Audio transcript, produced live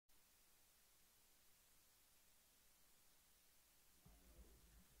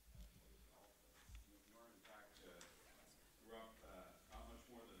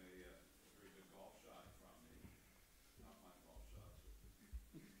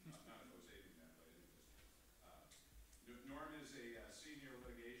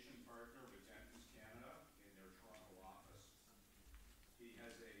partner with Dentons Canada in their Toronto office. He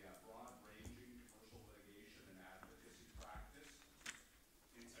has a broad-ranging commercial litigation and advocacy practice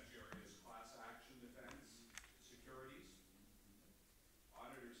in such areas as class action defense, securities,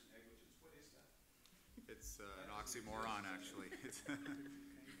 auditors' negligence. What is that? It's an oxymoron, actually.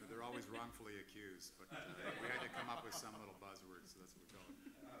 They're always wrongfully accused, but we had to come up with some little buzzwords, so that's what we call it.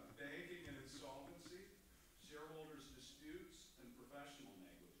 Banking and insolvency, shareholders' disputes, and professional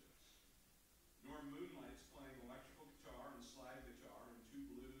negligence. Norm moonlights playing electrical guitar and slide guitar in two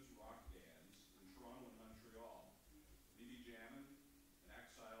blues rock bands in Toronto and Montreal. Maybe jamming and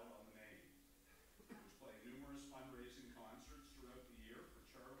exiled on the Main, which play numerous fundraising concerts throughout the year for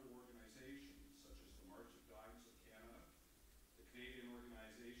charitable organizations such as the March of Dimes of Canada, the Canadian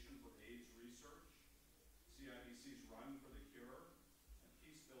Organization for AIDS Research, CIBC's Run for the Cure, and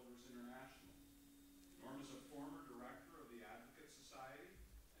Peace Builders International. Norm is a former director of the Advocate Society,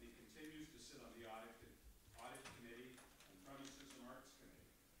 and he continues to sit on the Audit Committee and Premises and Arts Committee.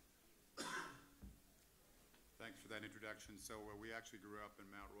 Thanks for that introduction. So we actually grew up in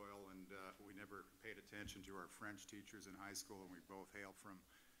Mount Royal, and we never paid attention to our French teachers in high school, and we both hail from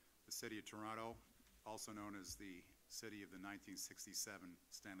the city of Toronto, also known as the city of the 1967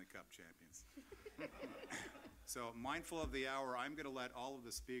 Stanley Cup champions. So mindful of the hour, I'm going to let all of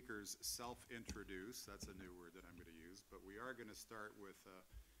the speakers self-introduce. That's a new word that I'm going to use, but we are going to start with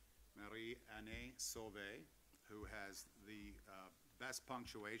Marie-Anaïs Sauvé, who has the best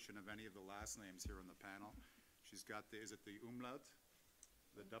punctuation of any of the last names here on the panel. She's got the, is it the umlaut?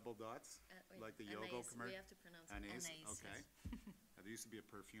 The double dots? Like the Yogo commercial? We have to pronounce it. Anaïs, okay. There used to be a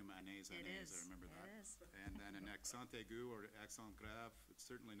perfume, Anaïs, I remember that. It is. And then an accent aigu or accent grave, it's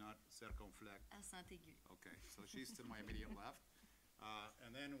certainly not circonflexe. Accent aigu. Okay, so she's to my immediate left.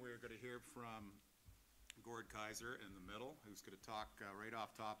 And then we're going to hear from Gord Kaiser in the middle, who's going to talk right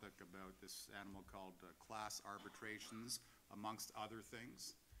off topic about this animal called class arbitrations, amongst other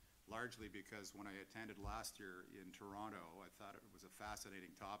things, largely because when I attended last year in Toronto, I thought it was a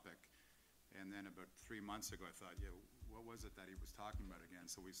fascinating topic. And then about 3 months ago, I thought, yeah, what was it that he was talking about again?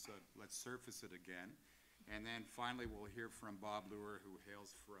 So we said, let's surface it again. And then finally, we'll hear from Bob Leurer, who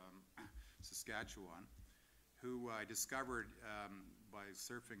hails from Saskatchewan, who I discovered by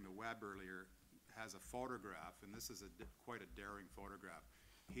surfing the web earlier, has a photograph, and this is quite a daring photograph.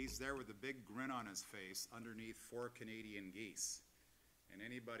 He's there with a big grin on his face underneath 4 Canadian geese. And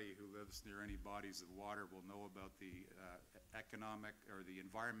anybody who lives near any bodies of water will know about the economic or the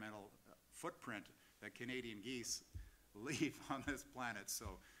environmental footprint that Canadian geese leave on this planet.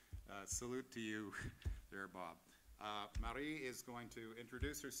 So salute to you there, Bob. Marie is going to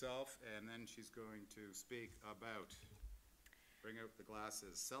introduce herself, and then she's going to speak about, bring out the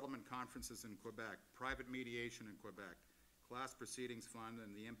glasses, settlement conferences in Quebec, private mediation in Quebec, class proceedings fund,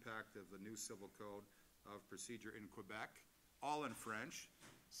 and the impact of the new civil code of procedure in Quebec, all in French.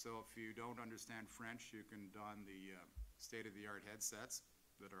 So if you don't understand French, you can don the state-of-the-art headsets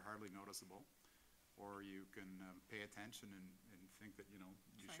that are hardly noticeable, or you can pay attention and think that, you know,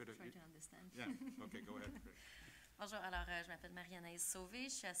 you should have... Try to understand. Yeah, okay, go ahead. Bonjour, alors je m'appelle Marie-Anaïs Sauvé, je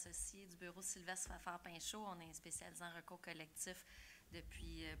suis associée du bureau Sylvestre, Fafard, Painchaud. On est spécialisé en recours collectif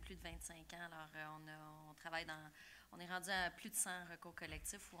depuis plus de 25 ans. Alors on travaille dans, on est rendu à plus de 100 recours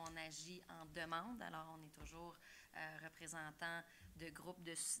collectifs où on agit en demande. Alors on est toujours représentant de groupes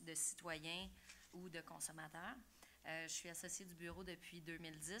de citoyens ou de consommateurs. Je suis associée du bureau depuis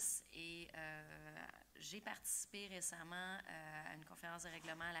 2010 et j'ai participé récemment à une conférence de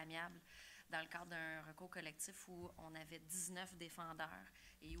règlement à l'amiable dans le cadre d'un recours collectif où on avait 19 défendeurs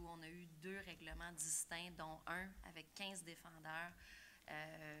et où on a eu 2 règlements distincts, dont un avec 15 défendeurs.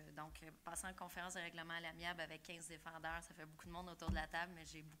 Donc, passant en conférence de règlement à l'amiable avec 15 défendeurs, ça fait beaucoup de monde autour de la table, mais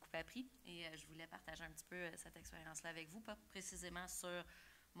j'ai beaucoup appris et je voulais partager un petit peu cette expérience-là avec vous, pas précisément sur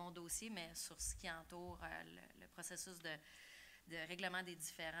mon dossier, mais sur ce qui entoure le processus de règlement des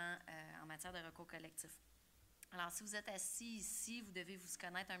différends en matière de recours collectif. Alors, si vous êtes assis ici, vous devez vous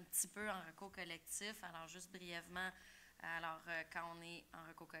connaître un petit peu en recours collectif. Alors, juste brièvement, quand on est en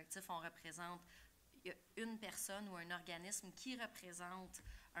recours collectif, on représente une personne ou un organisme qui représente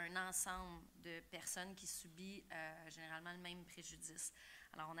un ensemble de personnes qui subit généralement le même préjudice.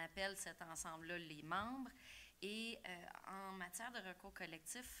 Alors, on appelle cet ensemble-là les membres. Et en matière de recours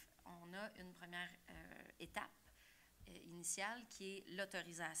collectif, on a une première étape initiale qui est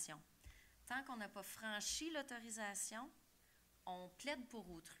l'autorisation. Tant qu'on n'a pas franchi l'autorisation, on plaide pour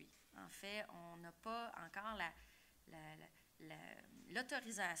autrui. En fait, on n'a pas encore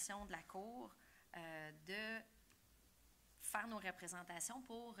l'autorisation de la Cour de faire nos représentations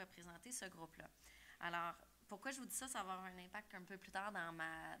pour représenter ce groupe-là. Alors, pourquoi je vous dis ça? Ça va avoir un impact un peu plus tard dans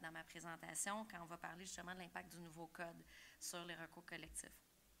ma présentation, quand on va parler justement de l'impact du nouveau code sur les recours collectifs.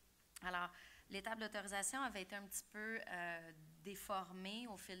 Alors, l'étape d'autorisation avait été un petit peu déformée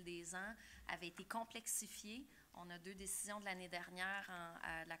au fil des ans, avait été complexifiée. On a 2 décisions de l'année dernière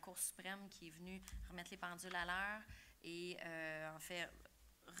à la Cour suprême qui est venue remettre les pendules à l'heure et en fait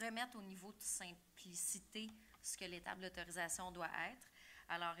remettre au niveau de simplicité ce que l'étape d'autorisation doit être.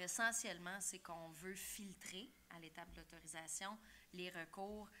 Alors, essentiellement, c'est qu'on veut filtrer à l'étape de l'autorisation les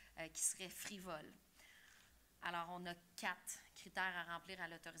recours qui seraient frivoles. Alors, on a 4 critères à remplir à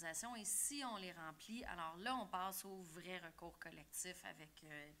l'autorisation et si on les remplit, alors là, on passe au vrai recours collectif avec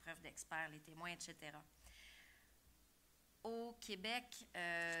preuve d'experts, les témoins, etc. Au Québec,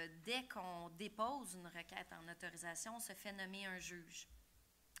 dès qu'on dépose une requête en autorisation, on se fait nommer un juge.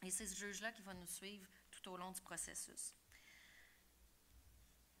 Et c'est ce juge-là qui va nous suivre tout au long du processus.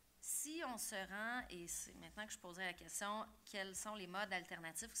 Si on se rend, et c'est maintenant que je poserai la question, quels sont les modes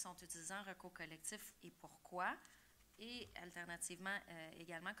alternatifs qui sont utilisés en recours collectif et pourquoi, et alternativement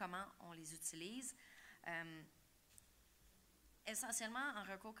également comment on les utilise. Essentiellement, en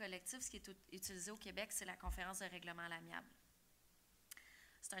recours collectif, ce qui est utilisé au Québec, c'est la conférence de règlement à l'amiable.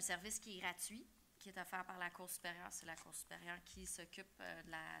 C'est un service qui est gratuit, qui est offert par la Cour supérieure. C'est la Cour supérieure qui s'occupe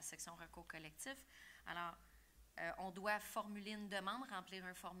de la section recours collectif. Alors, on doit formuler une demande, remplir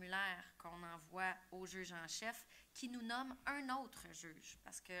un formulaire qu'on envoie au juge en chef qui nous nomme un autre juge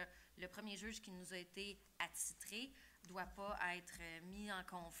parce que le premier juge qui nous a été attitré ne doit pas être mis en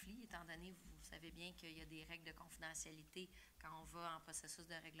conflit, étant donné, vous savez bien qu'il y a des règles de confidentialité quand on va en processus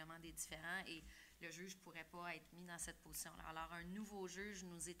de règlement des différends et le juge ne pourrait pas être mis dans cette position-là. Alors, un nouveau juge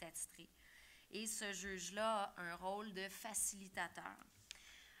nous est attitré. Et ce juge-là a un rôle de facilitateur.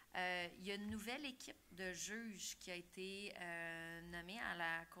 Il y a une nouvelle équipe de juges qui a été nommée à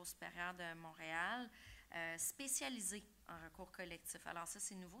la Cour supérieure de Montréal, spécialisée en recours collectif. Alors ça,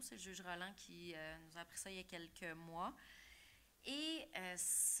 c'est nouveau, c'est le juge Roland qui nous a appris ça il y a quelques mois. Et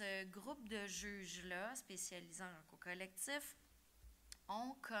ce groupe de juges-là, spécialisés en recours collectif,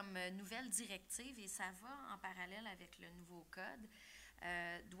 ont comme nouvelle directive, et ça va en parallèle avec le nouveau code,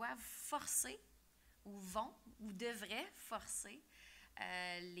 doivent forcer, ou vont, ou devraient forcer,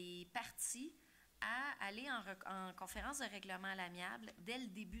 les parties à aller en conférence de règlement à l'amiable dès le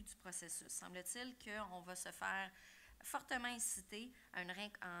début du processus. Semble-t-il qu'on va se faire fortement inciter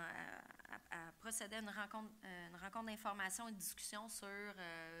à procéder à une rencontre d'information et de discussion sur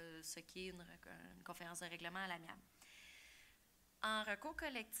ce qu'est une conférence de règlement à l'amiable. En recours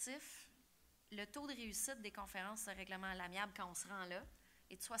collectif, le taux de réussite des conférences de règlement à l'amiable quand on se rend là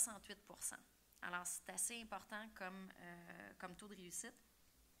est de 68 %. Alors, c'est assez important comme taux de réussite.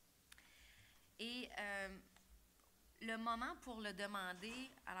 Et le moment pour le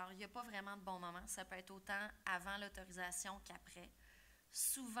demander, alors, il n'y a pas vraiment de bon moment. Ça peut être autant avant l'autorisation qu'après.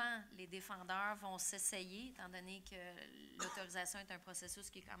 Souvent, les défendeurs vont s'essayer, étant donné que l'autorisation est un processus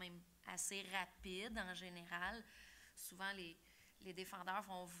qui est quand même assez rapide en général. Souvent, les défendeurs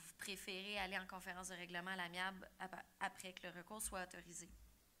vont préférer aller en conférence de règlement à l'amiable après que le recours soit autorisé.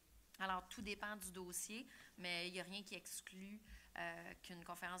 Alors, tout dépend du dossier, mais il n'y a rien qui exclut qu'une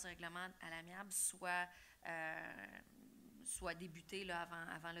conférence de règlement à l'amiable soit débutée là,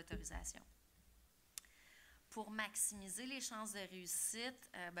 avant l'autorisation. Pour maximiser les chances de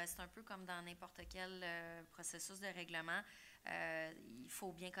réussite, c'est un peu comme dans n'importe quel processus de règlement. Il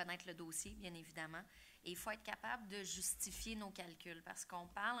faut bien connaître le dossier, bien évidemment, et il faut être capable de justifier nos calculs, parce qu'on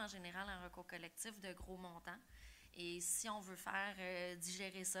parle en général en recours collectif de gros montants. Et si on veut faire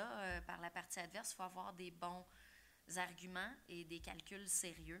digérer ça par la partie adverse, il faut avoir des bons arguments et des calculs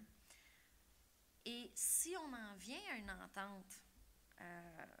sérieux. Et si on en vient à une entente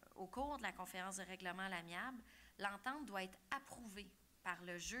au cours de la conférence de règlement à l'amiable, l'entente doit être approuvée par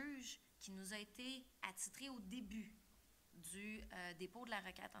le juge qui nous a été attitré au début du dépôt de la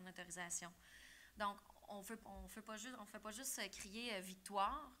requête en autorisation. Donc, on ne fait pas juste crier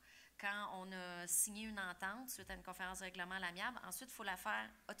victoire quand on a signé une entente suite à une conférence de règlement à l'amiable. Ensuite, il faut la faire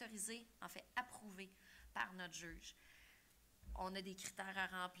autoriser, en fait approuver par notre juge. On a des critères à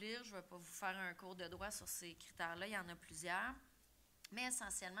remplir. Je ne vais pas vous faire un cours de droit sur ces critères-là. Il y en a plusieurs. Mais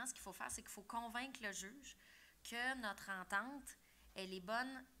essentiellement, ce qu'il faut faire, c'est qu'il faut convaincre le juge que notre entente, elle est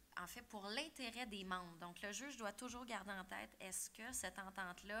bonne, en fait, pour l'intérêt des membres. Donc, le juge doit toujours garder en tête, est-ce que cette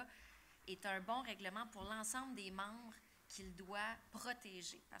entente-là est un bon règlement pour l'ensemble des membres qu'il doit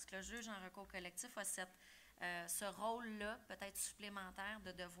protéger? Parce que le juge en recours collectif a ce rôle-là, peut-être supplémentaire,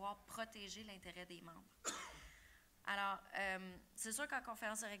 de devoir protéger l'intérêt des membres. Alors, c'est sûr qu'en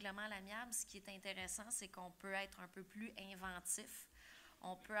conférence de règlement à l'amiable, ce qui est intéressant, c'est qu'on peut être un peu plus inventif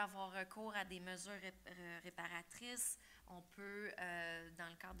On peut avoir recours à des mesures réparatrices. On peut, dans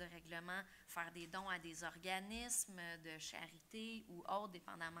le cadre de règlement, faire des dons à des organismes de charité ou autres,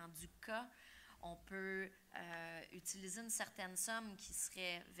 dépendamment du cas. On peut utiliser une certaine somme qui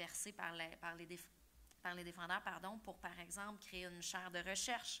serait versée par les défendeurs, pour, par exemple, créer une chaire de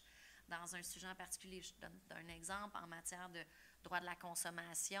recherche dans un sujet en particulier. Je donne un exemple en matière de droit de la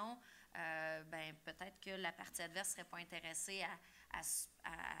consommation. Peut-être que la partie adverse ne serait pas intéressée à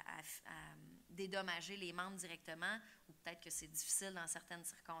dédommager les membres directement, ou peut-être que c'est difficile dans certaines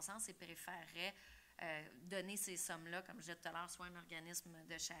circonstances et préférerait donner ces sommes-là, comme je disais tout à l'heure, soit un organisme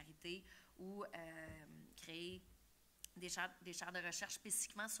de charité ou créer des chaires de recherche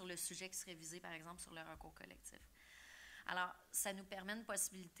spécifiquement sur le sujet qui serait visé, par exemple, sur le recours collectif. Alors, ça nous permet une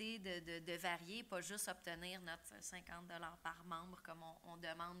possibilité de varier, pas juste obtenir notre 50 $ par membre comme on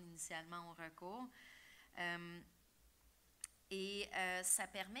demande initialement au recours. Ça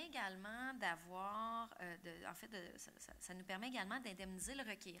permet également d'avoir, ça nous permet également d'indemniser le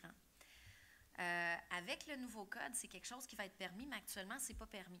requérant. Avec le nouveau code, c'est quelque chose qui va être permis, mais actuellement, ce n'est pas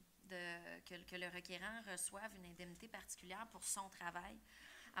permis que le requérant reçoive une indemnité particulière pour son travail.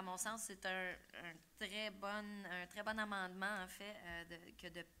 À mon sens, c'est un très bon amendement, en fait,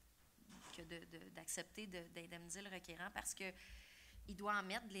 d'accepter d'indemniser le requérant parce qu'il doit en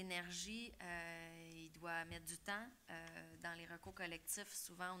mettre de l'énergie, il doit mettre du temps. Dans les recours collectifs,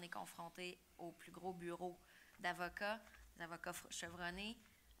 souvent, on est confronté au plus gros bureau d'avocats, des avocats chevronnés,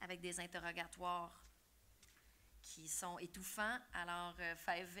 avec des interrogatoires qui sont étouffants. Alors,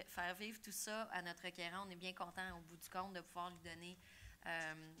 faire vivre tout ça à notre requérant, on est bien content, au bout du compte, de pouvoir lui donner,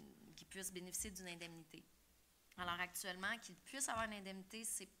 qu'il puisse bénéficier d'une indemnité. Alors, actuellement, qu'il puisse avoir une indemnité,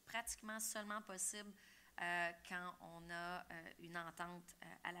 c'est pratiquement seulement possible quand on a une entente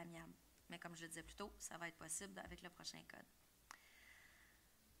à l'amiable. Mais comme je le disais plus tôt, ça va être possible avec le prochain code.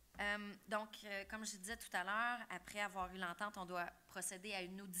 Comme je disais tout à l'heure, après avoir eu l'entente, on doit procéder à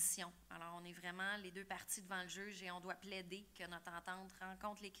une audition. Alors, on est vraiment les deux parties devant le juge et on doit plaider que notre entente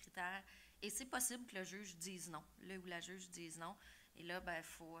rencontre les critères. Et c'est possible que le juge dise non, le ou la juge dise non. Et là, il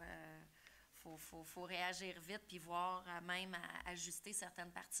faut réagir vite puis voir même à ajuster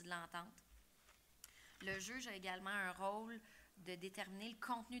certaines parties de l'entente. Le juge a également un rôle de déterminer le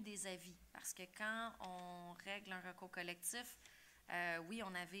contenu des avis. Parce que quand on règle un recours collectif, oui,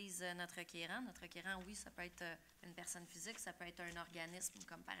 on avise notre requérant. Notre requérant, oui, ça peut être une personne physique, ça peut être un organisme,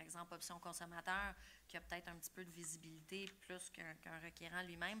 comme par exemple Option Consommateur, qui a peut-être un petit peu de visibilité plus qu'un requérant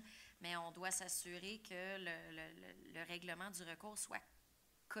lui-même, mais on doit s'assurer que le règlement du recours soit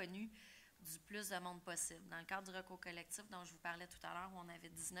connu du plus de monde possible. Dans le cadre du recours collectif dont je vous parlais tout à l'heure, où on avait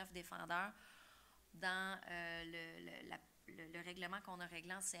 19 défendeurs, dans le règlement qu'on a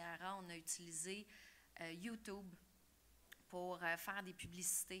réglé en CRA, on a utilisé YouTube pour faire des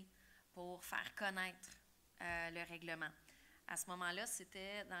publicités, pour faire connaître le règlement. À ce moment-là,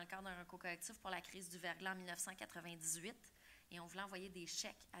 c'était dans le cadre d'un recours collectif pour la crise du verglas en 1998 et on voulait envoyer des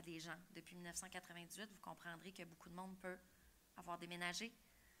chèques à des gens. Depuis 1998, vous comprendrez que beaucoup de monde peut avoir déménagé,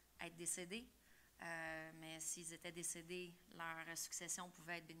 être décédé, mais s'ils étaient décédés, leur succession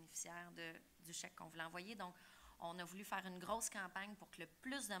pouvait être bénéficiaire du chèque qu'on voulait envoyer. Donc, on a voulu faire une grosse campagne pour que le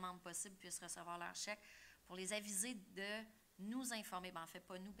plus de membres possible puissent recevoir leur chèque, pour les aviser de nous informer, en fait,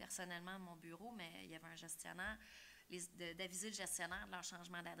 pas nous personnellement, mon bureau, mais il y avait un gestionnaire, d'aviser le gestionnaire de leur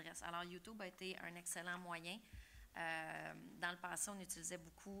changement d'adresse. Alors, YouTube a été un excellent moyen. Dans le passé, on utilisait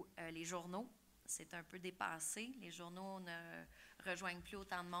beaucoup les journaux. C'est un peu dépassé. Les journaux ne rejoignent plus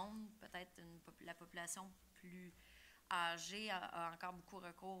autant de monde. Peut-être la population plus âgée a encore beaucoup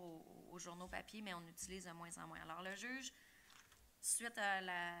recours aux journaux papier, mais on utilise de moins en moins. Alors, le juge, suite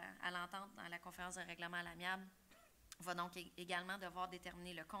à l'entente dans la conférence de règlement à l'amiable, va donc également devoir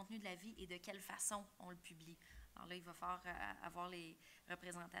déterminer le contenu de l'avis et de quelle façon on le publie. Alors là, il va falloir avoir les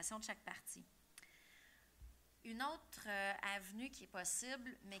représentations de chaque partie. Une autre avenue qui est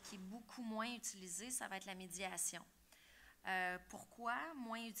possible, mais qui est beaucoup moins utilisée, ça va être la médiation. Pourquoi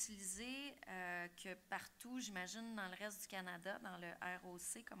moins utilisée que partout, j'imagine, dans le reste du Canada, dans le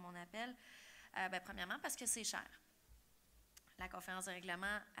ROC, comme on appelle? Premièrement, parce que c'est cher. La conférence de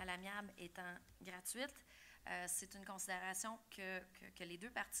règlement à l'amiable étant gratuite, c'est une considération que les deux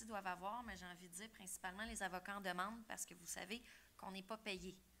parties doivent avoir, mais j'ai envie de dire principalement les avocats en demande parce que vous savez qu'on n'est pas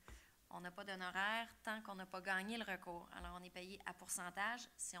payé. On n'a pas d'honoraire tant qu'on n'a pas gagné le recours. Alors, on est payé à pourcentage.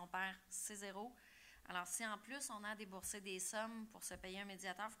 Si on perd, c'est zéro. Alors, si en plus, on a déboursé des sommes pour se payer un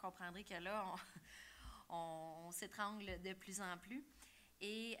médiateur, vous comprendrez que là, on s'étrangle de plus en plus.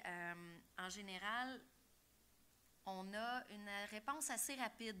 Et en général, On a une réponse assez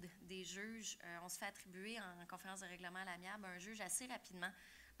rapide des juges. On se fait attribuer en conférence de règlement à l'amiable un juge assez rapidement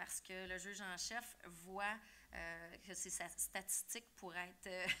parce que le juge en chef voit que ses statistiques pourraient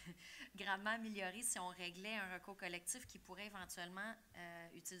être grandement améliorées si on réglait un recours collectif qui pourrait éventuellement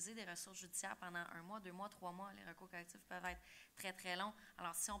utiliser des ressources judiciaires pendant 1 mois, 2 mois, 3 mois. Les recours collectifs peuvent être très, très longs.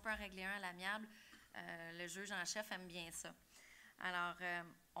 Alors, si on peut en régler un à l'amiable, le juge en chef aime bien ça. Alors,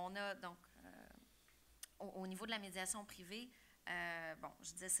 on a donc... Au niveau de la médiation privée, bon,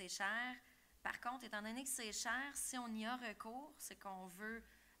 je disais c'est cher. Par contre, étant donné que c'est cher, si on y a recours, c'est qu'on veut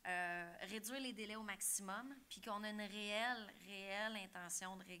réduire les délais au maximum, puis qu'on a une réelle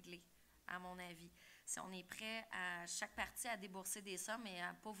intention de régler, à mon avis. Si on est prêt à chaque partie à débourser des sommes et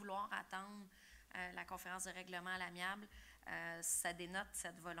à ne pas vouloir attendre la conférence de règlement à l'amiable, ça dénote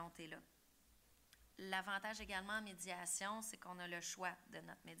cette volonté-là. L'avantage également en médiation, c'est qu'on a le choix de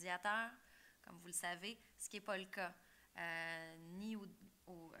notre médiateur, comme vous le savez, ce qui n'est pas le cas, ni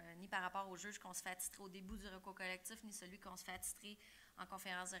par rapport au juge qu'on se fait attitrer au début du recours collectif, ni celui qu'on se fait attitrer en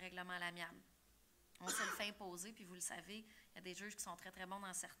conférence de règlement à l'amiable. On se le fait imposer, puis vous le savez, il y a des juges qui sont très, très bons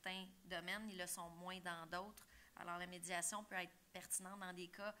dans certains domaines, ils le sont moins dans d'autres. Alors, la médiation peut être pertinente dans des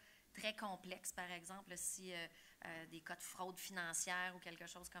cas très complexes, par exemple, si des cas de fraude financière ou quelque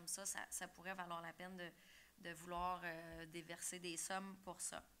chose comme ça, ça pourrait valoir la peine de vouloir déverser des sommes pour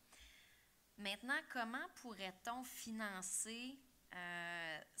ça. Maintenant, comment pourrait-on financer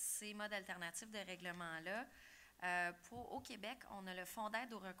ces modes alternatifs de règlement-là? Au Québec, on a le Fonds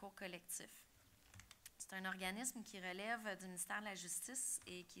d'aide au recours collectif. C'est un organisme qui relève du ministère de la Justice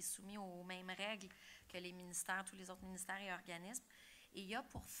et qui est soumis aux mêmes règles que les ministères, tous les autres ministères et organismes. Et il a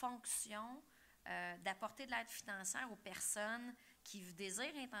pour fonction d'apporter de l'aide financière aux personnes qui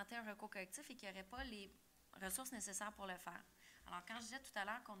désirent intenter un recours collectif et qui n'auraient pas les ressources nécessaires pour le faire. Alors, quand je disais tout à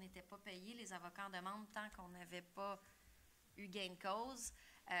l'heure qu'on n'était pas payé, les avocats en demande, tant qu'on n'avait pas eu gain de cause,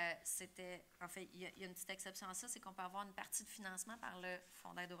 c'était... En fait, il y a une petite exception à ça, c'est qu'on peut avoir une partie de financement par le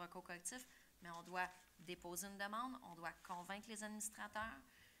Fonds d'aide au recours collectif, mais on doit déposer une demande, on doit convaincre les administrateurs.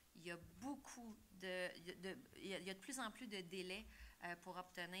 Il y a il y a de plus en plus de délais pour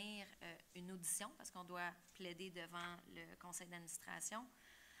obtenir une audition, parce qu'on doit plaider devant le conseil d'administration.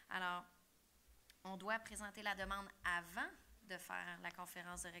 Alors, on doit présenter la demande avant de faire la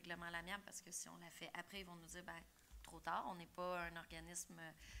conférence de règlement à l'amiable, parce que si on la fait après, ils vont nous dire, bien, trop tard, on n'est pas un organisme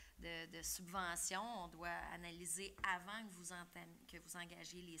de subvention, on doit analyser avant que vous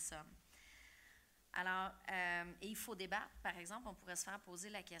engagiez les sommes. Alors, et il faut débattre, par exemple, on pourrait se faire poser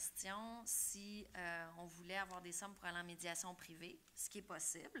la question si on voulait avoir des sommes pour aller en médiation privée, ce qui est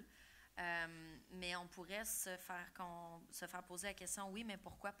possible, mais on pourrait se faire poser la question, oui, mais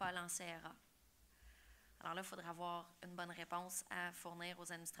pourquoi pas aller en CRA? Alors là, il faudra avoir une bonne réponse à fournir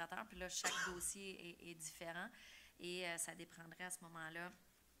aux administrateurs. Puis là, chaque dossier est différent et ça dépendrait à ce moment-là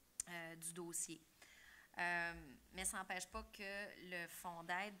du dossier. Mais ça n'empêche pas que le fonds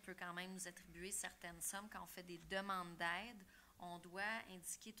d'aide peut quand même nous attribuer certaines sommes. Quand on fait des demandes d'aide, on doit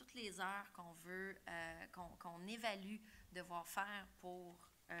indiquer toutes les heures qu'on veut, qu'on évalue devoir faire pour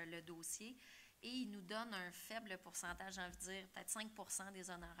le dossier. Et il nous donne un faible pourcentage, j'ai envie de dire, peut-être 5% des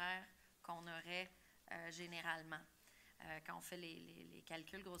honoraires qu'on aurait généralement. Quand on fait les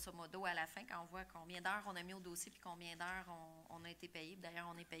calculs, grosso modo, à la fin, quand on voit combien d'heures on a mis au dossier puis combien d'heures on a été payé. D'ailleurs,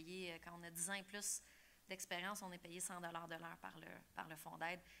 on est payé, quand on a 10 ans et plus d'expérience, on est payé 100 $ de l'heure par le fonds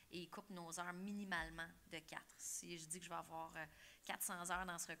d'aide et il coupe nos heures minimalement de 4. Si je dis que je vais avoir 400 heures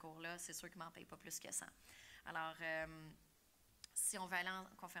dans ce recours-là, c'est sûr qu'il ne m'en paye pas plus que 100. Alors, si on veut aller en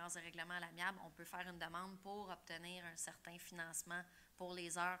conférence de règlement à l'amiable, on peut faire une demande pour obtenir un certain financement pour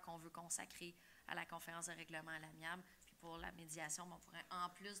les heures qu'on veut consacrer à la conférence de règlement à l'amiable. Puis pour la médiation, on pourrait en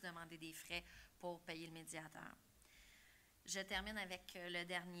plus demander des frais pour payer le médiateur. Je termine avec le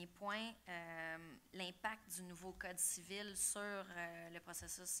dernier point, l'impact du nouveau Code civil sur les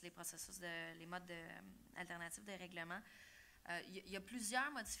modes alternatifs de règlement. Il y a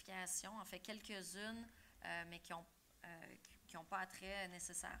plusieurs modifications, en fait quelques-unes, mais qui n'ont pas attrait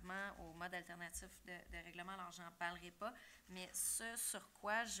nécessairement au mode alternatif de règlement, alors j'en parlerai pas, mais ce sur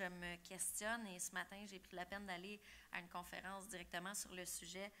quoi je me questionne, et ce matin j'ai pris la peine d'aller à une conférence directement sur le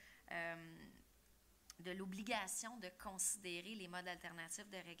sujet de l'obligation de considérer les modes alternatifs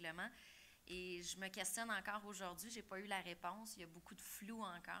de règlement, et je me questionne encore aujourd'hui, je n'ai pas eu la réponse, il y a beaucoup de flou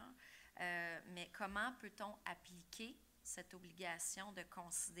encore, mais comment peut-on appliquer cette obligation de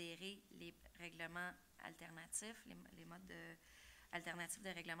considérer les règlements alternatifs, les modes alternatifs de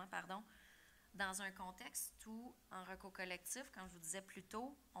règlement, dans un contexte où, en recours collectif, comme je vous disais plus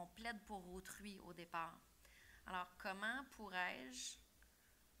tôt, on plaide pour autrui au départ. Alors, comment pourrais-je,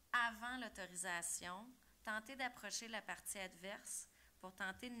 avant l'autorisation, tenter d'approcher la partie adverse pour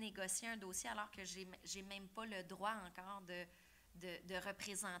tenter de négocier un dossier alors que j'ai même pas le droit encore de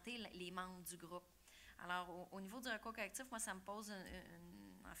représenter les membres du groupe. Alors, au niveau du recours collectif, moi, ça me pose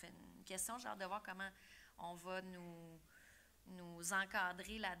une question. J'ai hâte de voir comment on va nous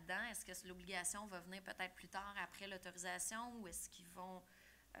encadrer là-dedans. Est-ce que l'obligation va venir peut-être plus tard après l'autorisation ou est-ce qu'ils vont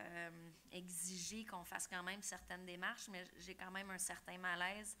exiger qu'on fasse quand même certaines démarches? Mais j'ai quand même un certain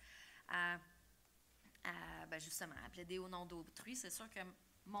malaise à justement, à plaider au nom d'autrui. C'est sûr que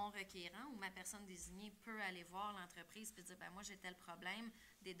mon requérant ou ma personne désignée peut aller voir l'entreprise et dire, moi, j'ai tel problème,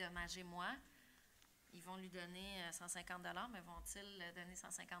 dédommagez-moi. Ils vont lui donner 150 $, mais vont-ils donner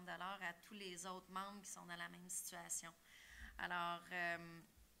 150 $ à tous les autres membres qui sont dans la même situation? Alors,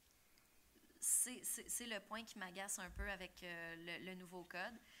 c'est le point qui m'agace un peu avec le nouveau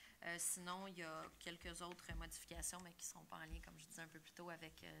code. Sinon, il y a quelques autres modifications, mais qui ne seront pas en lien, comme je disais un peu plus tôt,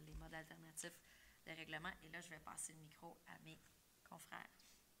 avec les modes alternatifs de règlement. Et là, je vais passer le micro à mes confrères.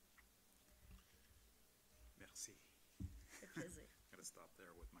 Merci. Ça fait plaisir. I'm going to stop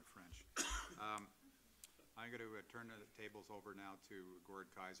there with my French. I'm going to turn the tables over now to Gord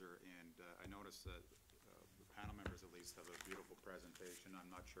Kaiser, and I noticed that the panel members at least have a beautiful presentation.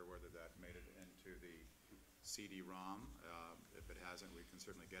 I'm not sure whether that made it into the CD-ROM. If it hasn't, we can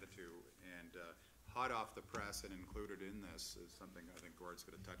certainly get it to. And hot off the press and included in this is something I think Gord's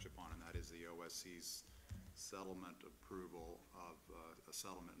going to touch upon, and that is the OSC's settlement approval of a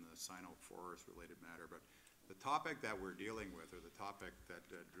settlement in the Sino-Forest related matter. But the topic that we're dealing with, or the topic that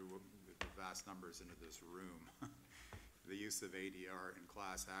drew the vast numbers into this room, the use of ADR in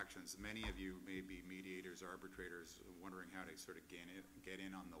class actions. Many of you may be mediators, arbitrators, wondering how to sort of get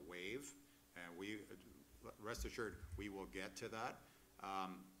in on the wave. And we, rest assured, we will get to that.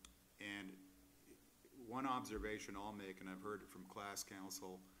 And one observation I'll make, and I've heard it from class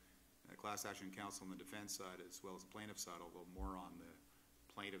counsel, class action counsel on the defense side as well as the plaintiff side, although more on the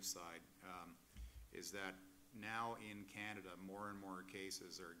plaintiff side, is that now in Canada, more and more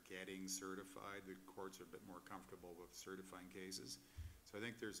cases are getting certified. The courts are a bit more comfortable with certifying cases. So I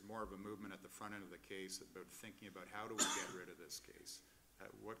think there's more of a movement at the front end of the case about thinking about how do we get rid of this case?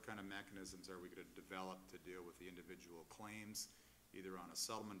 What kind of mechanisms are we going to develop to deal with the individual claims, either on a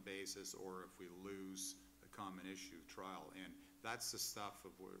settlement basis or if we lose a common issue trial? And that's the stuff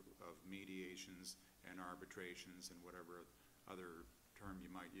of mediations and arbitrations and whatever other term you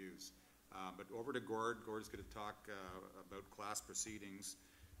might use. But over to Gord. Gord's going to talk about class proceedings,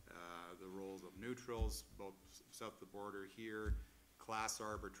 the roles of neutrals, both south of the border here, class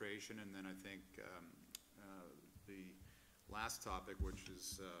arbitration, and then I think the last topic, which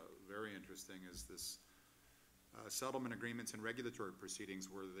is very interesting, is this settlement agreements and regulatory proceedings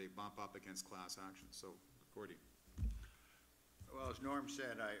where they bump up against class actions. So, Gordy. Well, as Norm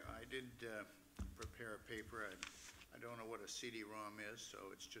said, I did prepare a paper. I don't know what a CD-ROM is,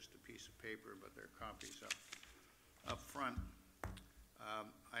 so it's just a piece of paper, but there are copies up front.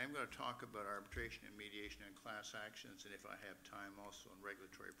 I am going to talk about arbitration and mediation and class actions, and if I have time, also on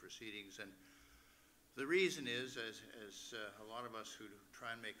regulatory proceedings. And the reason is, as a lot of us who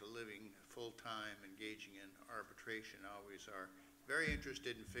try and make a living full-time engaging in arbitration always are, very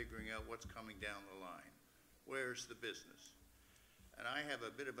interested in figuring out what's coming down the line. Where's the business? And I have a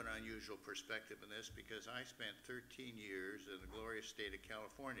bit of an unusual perspective in this because I spent 13 years in the glorious state of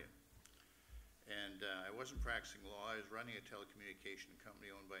California. And I wasn't practicing law. I was running a telecommunication company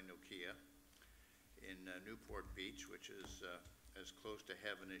owned by Nokia in Newport Beach, which is as close to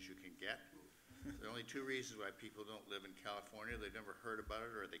heaven as you can get. There are only two reasons why people don't live in California. They've never heard about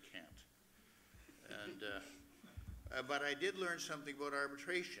it or they can't. And but I did learn something about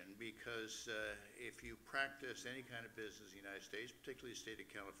arbitration because if you practice any kind of business in the United States, particularly the state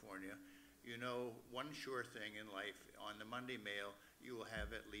of California, you know one sure thing in life, on the Monday mail, you will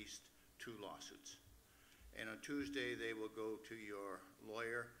have at least 2 lawsuits. And on Tuesday, they will go to your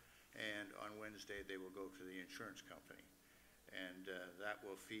lawyer, and on Wednesday, they will go to the insurance company. And that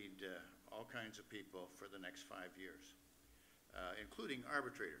will feed all kinds of people for the next 5 years, including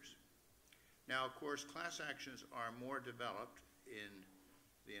arbitrators. Now, of course, class actions are more developed in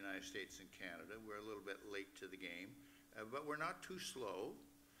the United States and Canada. We're a little bit late to the game, but we're not too slow.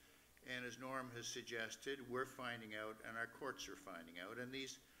 And as Norm has suggested, we're finding out, and our courts are finding out, and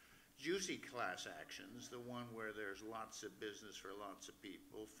these juicy class actions, the one where there's lots of business for lots of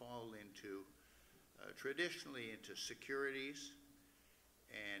people, fall into, traditionally into securities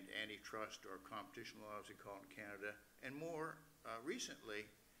and antitrust or competition law, as we call it in Canada, and more recently,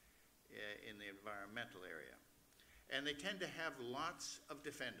 in the environmental area. And they tend to have lots of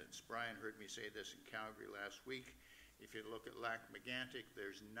defendants. Brian heard me say this in Calgary last week. If you look at Lac-Megantic,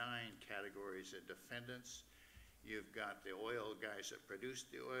 there's 9 categories of defendants. You've got the oil guys that produce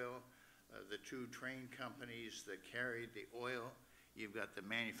the oil, the 2 train companies that carried the oil. You've got the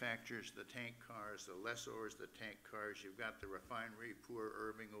manufacturers, the tank cars, the lessors, the tank cars. You've got the refinery, Poor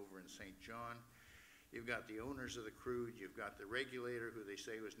Irving over in St. John. You've got the owners of the crude. You've got the regulator, who they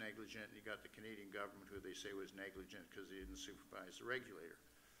say was negligent. And you've got the Canadian government, who they say was negligent because they didn't supervise the regulator.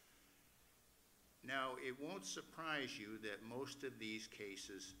 Now, it won't surprise you that most of these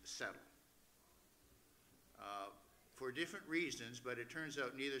cases settle for different reasons, but it turns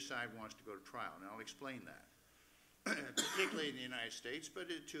out neither side wants to go to trial, and I'll explain that, particularly in the United States, but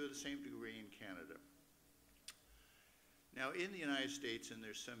to the same degree in Canada. Now, in the United States, and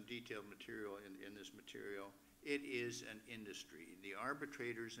there's some detailed material in this material, it is an industry. The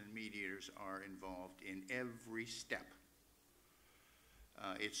arbitrators and mediators are involved in every step.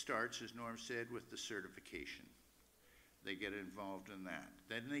 It starts, as Norm said, with the certification. They get involved in that.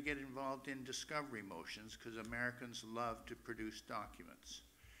 Then they get involved in discovery motions because Americans love to produce documents.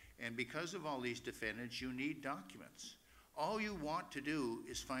 And because of all these defendants, you need documents. All you want to do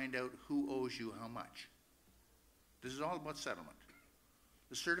is find out who owes you how much. This is all about settlement.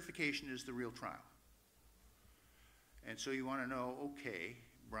 The certification is the real trial. And so you want to know, okay,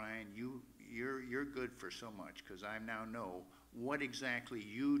 Brian, you're good for so much because I now know what exactly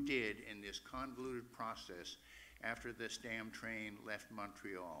you did in this convoluted process after this damn train left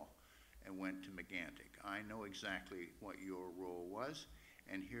Montreal and went to Megantic. I know exactly what your role was,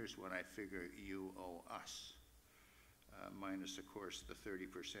 and here's what I figure you owe us, minus, of course, the 30%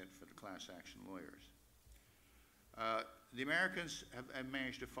 for the class action lawyers. The Americans have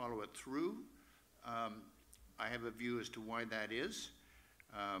managed to follow it through. I have a view as to why that is.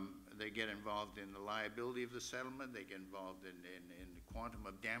 They get involved in the liability of the settlement, they get involved in the quantum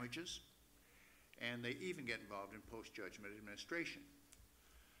of damages, and they even get involved in post-judgment administration.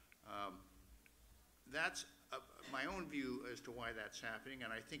 That's my own view as to why that's happening,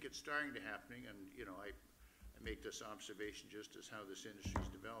 and I think it's starting to happening, and you know, I make this observation just as how this industry is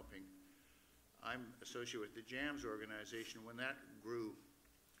developing. I'm associated with the JAMS organization. When that grew,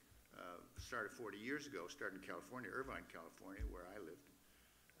 started 40 years ago, started in California, Irvine, California, where I lived.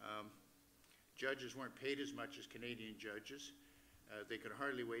 Judges weren't paid as much as Canadian judges. They could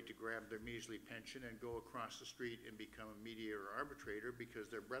hardly wait to grab their measly pension and go across the street and become a mediator or arbitrator because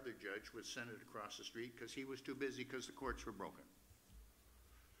their brother judge would send it across the street because he was too busy because the courts were broken.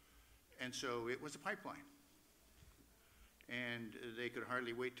 And so it was a pipeline. And they could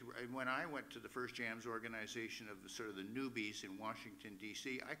hardly wait to, and when I went to the first JAMS organization of the sort of the newbies in Washington,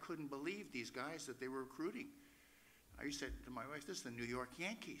 D.C., I couldn't believe these guys that they were recruiting. I said to my wife, this is the New York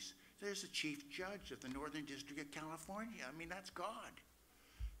Yankees. There's the chief judge of the Northern District of California. I mean, that's God.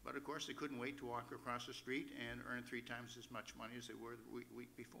 But of course, they couldn't wait to walk across the street and earn 3 times as much money as they were the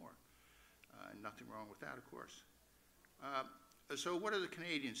week before. Nothing wrong with that, of course. So what are the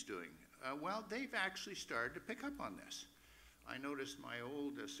Canadians doing? Well, they've actually started to pick up on this. I noticed my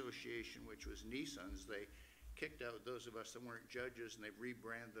old association, which was Nissan's, they kicked out those of us that weren't judges, and they've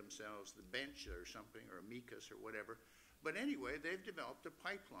rebranded themselves the Bench or something, or Amicus or whatever. But anyway, they've developed a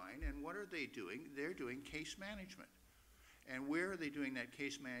pipeline, and what are they doing? They're doing case management. And where are they doing that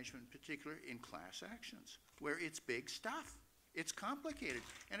case management in particular? In class actions, where it's big stuff. It's complicated.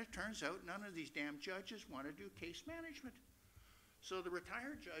 And it turns out none of these damn judges want to do case management. So the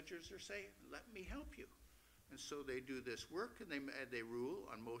retired judges are saying, let me help you. And so they do this work, and they rule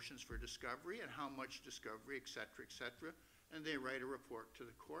on motions for discovery and how much discovery, et cetera, and they write a report to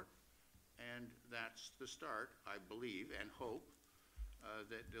the court. And that's the start, I believe, and hope,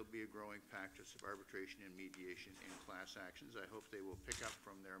 that there'll be a growing practice of arbitration and mediation in class actions. I hope they will pick up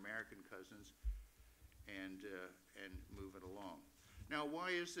from their American cousins and move it along. Now,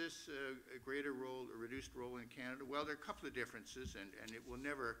 why is this a greater role, a reduced role in Canada? Well, there are a couple of differences, and it will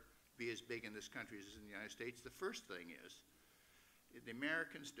never be as big in this country as in the United States. The first thing is, the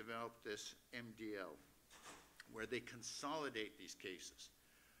Americans developed this MDL, where they consolidate these cases.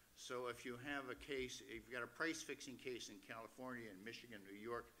 So if you have a case, if you've got a price-fixing case in California and Michigan, New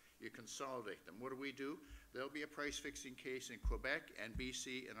York, you consolidate them. What do? There'll be a price-fixing case in Quebec and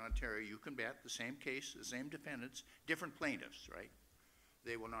BC and Ontario. You can bet the same case, the same defendants, different plaintiffs, right?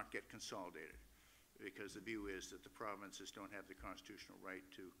 They will not get consolidated because the view is that the provinces don't have the constitutional right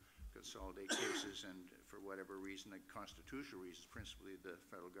to consolidate cases, and for whatever reason, the constitutional reasons, principally the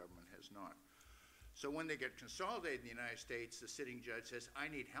federal government has not. So when they get consolidated in the United States, the sitting judge says, I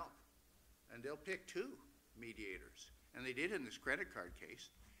need help. And they'll pick 2 mediators. And they did in this credit card case.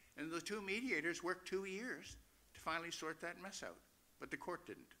 And the 2 mediators worked 2 years to finally sort that mess out. But the court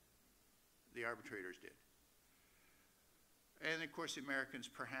didn't. The arbitrators did. And of course, the Americans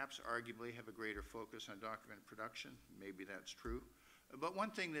perhaps arguably have a greater focus on document production. Maybe that's true. But one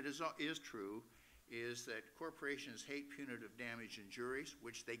thing that is true is that corporations hate punitive damage in juries,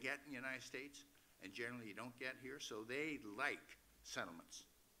 which they get in the United States, and generally you don't get here, so they like settlements.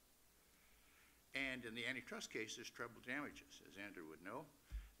 And in the antitrust case, there's treble damages, as Andrew would know.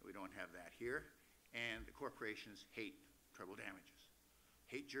 We don't have that here. And the corporations hate treble damages.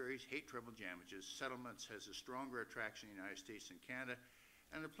 Hate juries, hate treble damages. Settlements has a stronger attraction in the United States than Canada.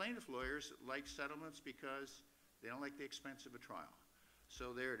 And the plaintiff lawyers like settlements because they don't like the expense of a trial.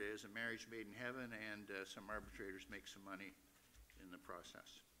 So there it is, a marriage made in heaven, and some arbitrators make some money in the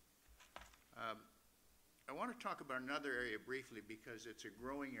process. I want to talk about another area briefly because it's a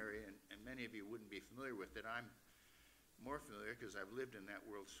growing area, and many of you wouldn't be familiar with it. I'm more familiar because I've lived in that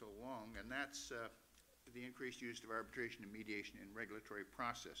world so long, and that's the increased use of arbitration and mediation in regulatory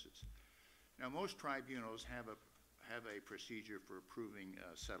processes. Now, most tribunals have a procedure for approving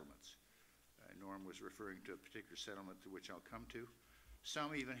settlements. Norm was referring to a particular settlement to which I'll come to.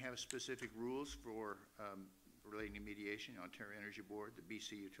 Some even have specific rules for relating to mediation. The Ontario Energy Board, the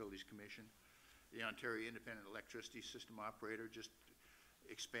BC Utilities Commission, the Ontario Independent Electricity System Operator just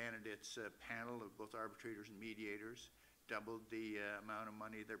expanded its panel of both arbitrators and mediators, doubled the amount of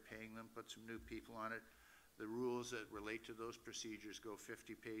money they're paying them, put some new people on it. The rules that relate to those procedures go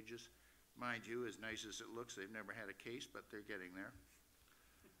 50 pages. Mind you, as nice as it looks, they've never had a case, but they're getting there.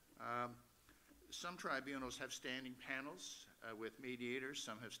 Some tribunals have standing panels with mediators.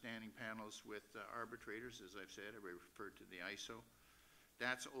 Some have standing panels with arbitrators, as I've said. I referred to the ISO.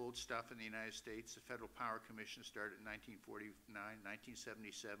 That's old stuff in the United States. The Federal Power Commission started in 1949,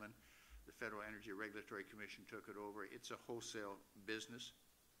 1977. The Federal Energy Regulatory Commission took it over. It's a wholesale business.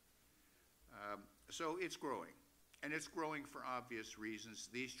 So it's growing, and it's growing for obvious reasons.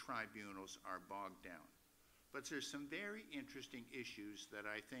 These tribunals are bogged down. But there's some very interesting issues that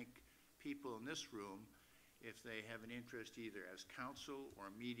I think people in this room, if they have an interest either as counsel or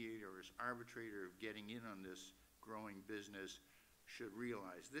mediator or as arbitrator of getting in on this growing business, should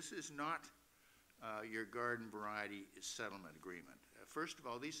realize. This is not your garden variety settlement agreement. First of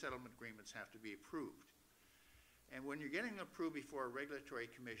all, these settlement agreements have to be approved. And when you're getting approved before a regulatory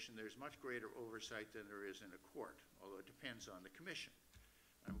commission, there's much greater oversight than there is in a court, although it depends on the commission.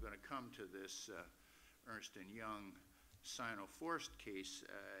 I'm going to come to this Ernst & Young Sino-Forst case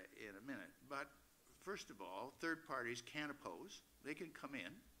in a minute. But first of all, third parties can oppose. They can come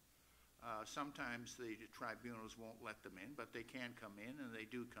in. Sometimes the tribunals won't let them in, but they can come in, and they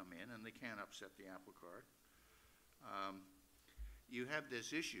do come in, and they can upset the apple cart. You have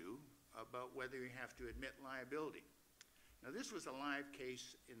this issue about whether you have to admit liability. Now, this was a live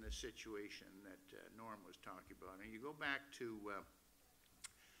case in the situation that Norm was talking about. And you go back to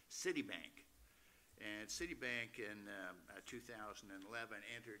Citibank. And Citibank in 2011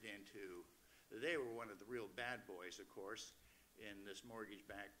 entered into, they were one of the real bad boys, of course, in this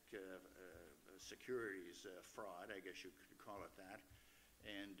mortgage-backed securities fraud, I guess you could call it that.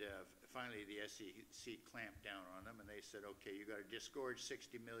 And finally, the SEC clamped down on them, and they said, okay, you got to disgorge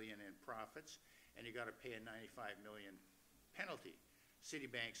 $60 million in profits, and you got to pay a $95 million penalty.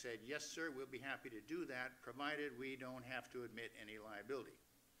 Citibank said, yes, sir, we'll be happy to do that, provided we don't have to admit any liability.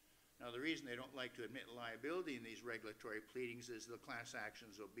 Now, the reason they don't like to admit liability in these regulatory pleadings is the class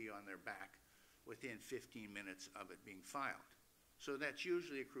actions will be on their back within 15 minutes of it being filed. So that's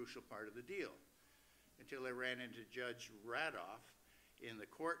usually a crucial part of the deal. Until I ran into Judge Radoff in the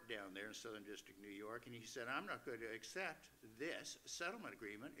court down there in Southern District, New York, and he said, I'm not going to accept this settlement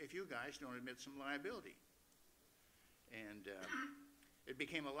agreement if you guys don't admit some liability. And it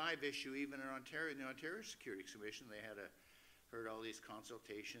became a live issue even in Ontario, in the Ontario Securities Commission. They had heard all these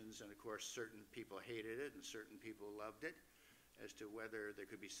consultations, and of course certain people hated it and certain people loved it as to whether there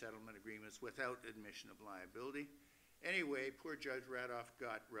could be settlement agreements without admission of liability. Anyway, poor Judge Radoff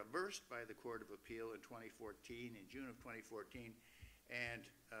got reversed by the Court of Appeal in 2014, in June of 2014, and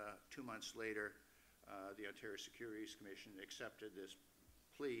 2 months later, the Ontario Securities Commission accepted this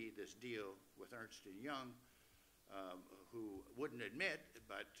plea, this deal with Ernst & Young, who wouldn't admit,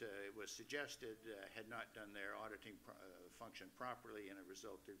 but it was suggested had not done their auditing function properly, and as a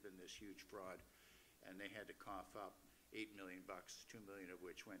result there'd been this huge fraud, and they had to cough up $8 million, $2 million of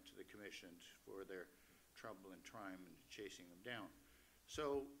which went to the commission for their trouble and time and chasing them down.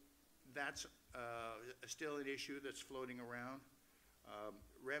 So that's still an issue that's floating around.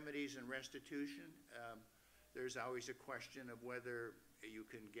 Remedies and restitution, there's always a question of whether you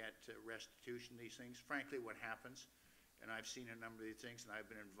can get restitution, these things. Frankly, what happens, and I've seen a number of these things, and I've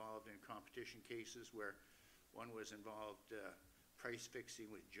been involved in competition cases where one was involved price fixing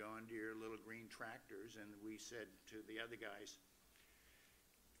with John Deere little green tractors, and we said to the other guys,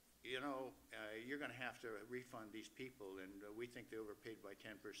 you know, you're going to have to refund these people, and we think they overpaid by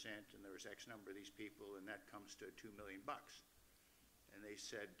 10%, and there was X number of these people, and that comes to $2 million. And they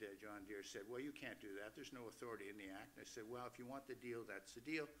said, John Deere said, well, you can't do that. There's no authority in the act. And I said, well, if you want the deal, that's the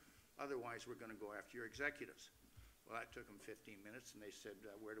deal. Otherwise, we're going to go after your executives. Well, that took them 15 minutes, and they said,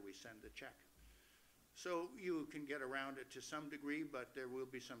 where do we send the check? So you can get around it to some degree, but there will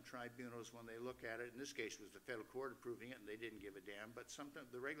be some tribunals when they look at it. In this case, it was the federal court approving it, and they didn't give a damn. But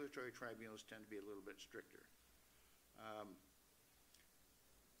sometimes the regulatory tribunals tend to be a little bit stricter.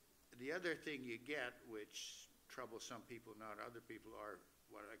 The other thing you get, which troubles some people, not other people, are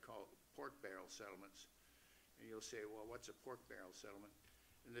what I call pork barrel settlements. And you'll say, well, what's a pork barrel settlement?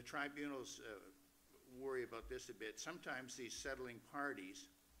 And the tribunals worry about this a bit. Sometimes these settling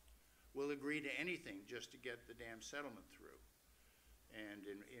parties will agree to anything just to get the damn settlement through. And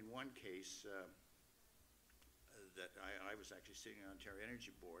in one case that I was actually sitting on the Ontario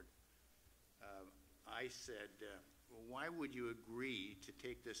Energy Board, I said, well, why would you agree to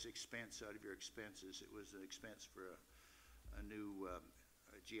take this expense out of your expenses? It was an expense for a new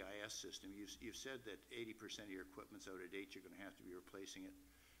GIS system. You said that 80% of your equipment's out of date, you're going to have to be replacing it.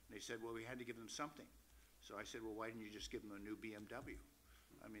 And they said, well, we had to give them something. So I said, well, why didn't you just give them a new BMW?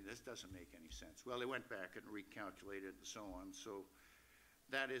 I mean, this doesn't make any sense. Well, they went back and recalculated and so on. So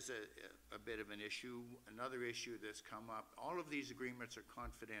that is a bit of an issue. Another issue that's come up, all of these agreements are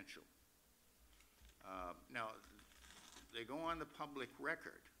confidential. Now, they go on the public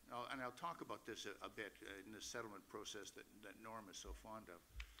record. And I'll talk about this a bit in the settlement process that Norm is so fond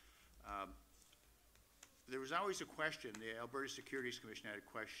of. There was always a question, the Alberta Securities Commission had a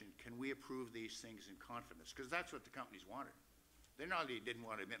question, can we approve these things in confidence? Because that's what the companies wanted. They not only didn't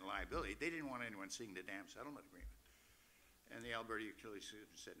want to admit liability, they didn't want anyone seeing the damn settlement agreement. And the Alberta Utilities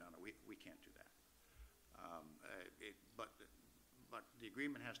said, no, we can't do that. But the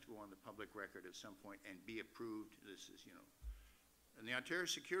agreement has to go on the public record at some point and be approved. This is, you know. And the Ontario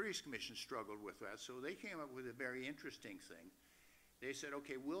Securities Commission struggled with that, so they came up with a very interesting thing. They said,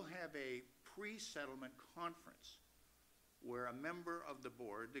 okay, we'll have a pre-settlement conference where a member of the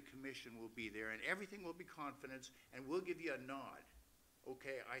board, the commission, will be there, and everything will be confidence, and we'll give you a nod.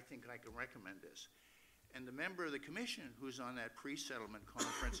 Okay, I think I can recommend this. And the member of the commission who's on that pre-settlement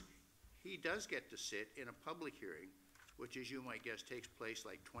conference, he does get to sit in a public hearing, which, as you might guess, takes place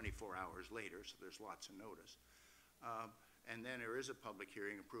like 24 hours later, so there's lots of notice. And then there is a public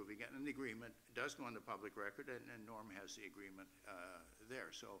hearing approving it, and the agreement does go on the public record, and Norm has the agreement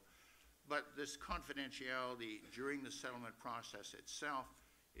there. So, but this confidentiality during the settlement process itself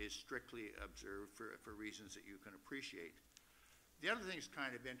is strictly observed for reasons that you can appreciate. The other thing that's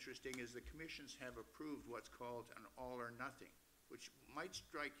kind of interesting is the commissions have approved what's called an all or nothing, which might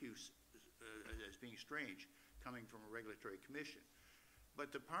strike you as being strange coming from a regulatory commission.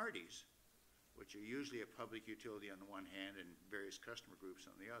 But the parties, which are usually a public utility on the one hand and various customer groups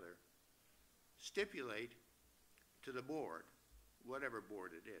on the other, stipulate to the board, whatever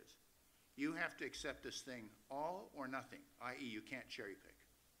board it is, you have to accept this thing all or nothing, i.e. you can't cherry pick.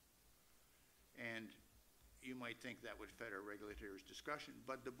 And you might think that would fetter regulators' discussion,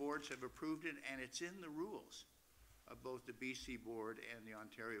 but the boards have approved it, and it's in the rules of both the BC board and the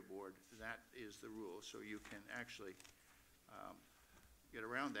Ontario board. That is the rule, so you can actually get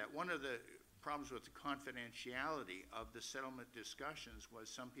around that. One of the problems with the confidentiality of the settlement discussions was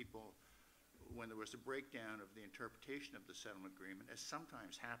some people, when there was a breakdown of the interpretation of the settlement agreement, as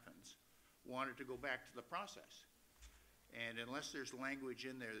sometimes happens, wanted to go back to the process. And unless there's language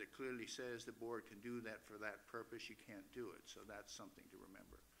in there that clearly says the board can do that for that purpose, you can't do it. So that's something to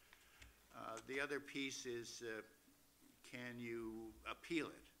remember. The other piece is, can you appeal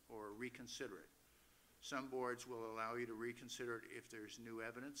it or reconsider it? Some boards will allow you to reconsider it if there's new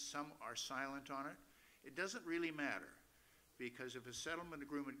evidence. Some are silent on it. It doesn't really matter, because if a settlement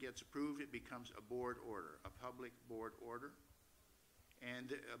agreement gets approved, it becomes a board order, a public board order.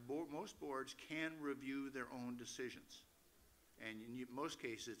 And most boards can review their own decisions. And in most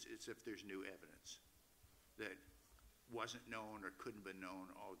cases, it's if there's new evidence that wasn't known or couldn't have been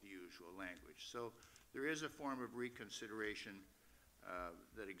known, all the usual language. So there is a form of reconsideration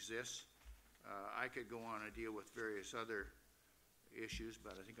that exists. I could go on and deal with various other issues,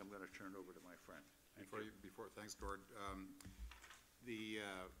 but I think I'm going to turn it over to my friend. Thanks, Gord. The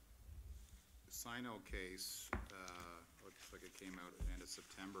Sino case looks like it came out at the end of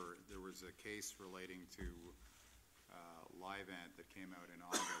September. There was a case relating to Livent that came out in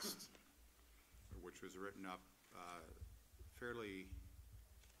August, which was written up fairly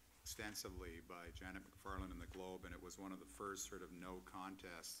extensively by Janet McFarland in the Globe, and it was one of the first sort of no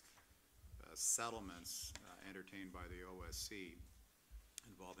contest settlements entertained by the OSC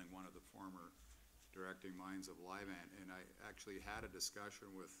involving one of the former directing minds of Livent. And I actually had a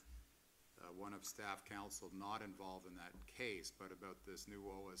discussion with one of staff counsel not involved in that case, but about this new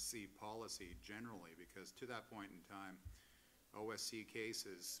OSC policy generally, because to that point in time, OSC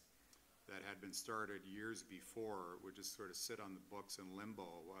cases that had been started years before would just sort of sit on the books in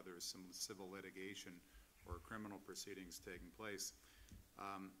limbo while there was some civil litigation or criminal proceedings taking place.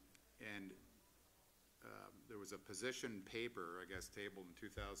 There was a position paper, I guess, tabled in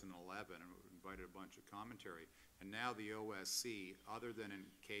 2011, and invited a bunch of commentary. And now the OSC, other than in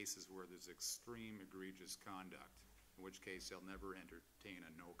cases where there's extreme egregious conduct, in which case they'll never entertain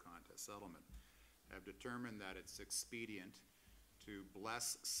a no contest settlement, have determined that it's expedient to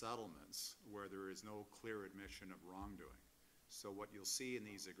bless settlements where there is no clear admission of wrongdoing. So what you'll see in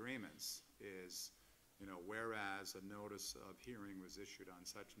these agreements is, you know, whereas a notice of hearing was issued on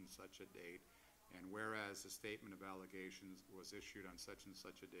such and such a date, and whereas a statement of allegations was issued on such and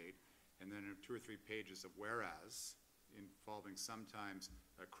such a date, and then 2 or 3 pages of whereas, involving sometimes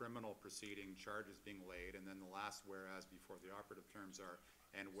a criminal proceeding, charges being laid, and then the last whereas before the operative terms are,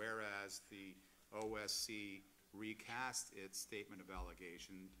 and whereas the OSC recast its statement of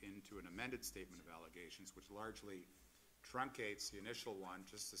allegation into an amended statement of allegations, which largely truncates the initial one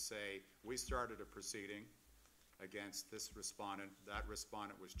just to say, we started a proceeding against this respondent, that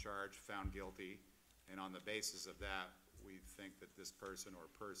respondent was charged, found guilty, and on the basis of that, we think that this person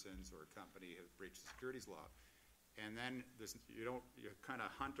or persons or company has breached the securities law. And then you kind of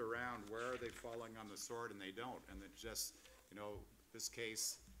hunt around, where are they falling on the sword, and they don't. And it just, you know, this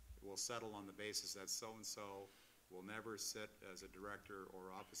case will settle on the basis that so-and-so will never sit as a director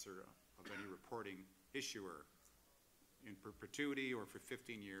or officer of any reporting issuer in perpetuity or for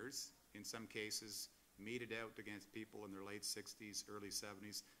 15 years. In some cases, meted out against people in their late 60s, early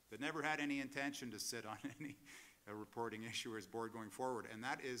 70s that never had any intention to sit on any reporting issuer's board going forward. And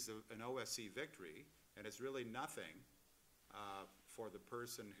that is an OSC victory, and it's really nothing for the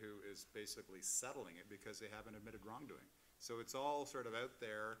person who is basically settling it because they haven't admitted wrongdoing. So it's all sort of out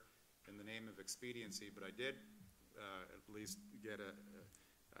there in the name of expediency, but I did at least get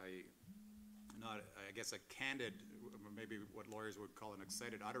I guess a candid, maybe what lawyers would call an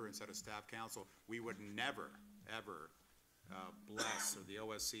excited utterance out of staff counsel. We would never, ever bless, or the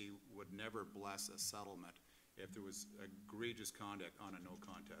OSC would never bless a settlement if there was egregious conduct on a no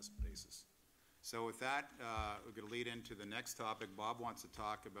contest basis. So with that, we're going to lead into the next topic. Bob wants to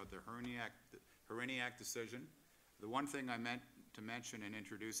talk about the Heriniak decision. The one thing I meant to mention in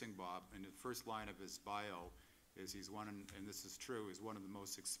introducing Bob, in the first line of his bio, is he's one, and this is true, he's one of the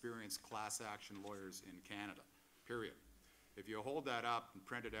most experienced class action lawyers in Canada, period. If you hold that up and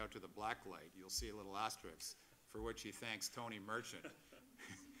print it out to the black light, you'll see a little asterisk for which he thanks Tony Merchant,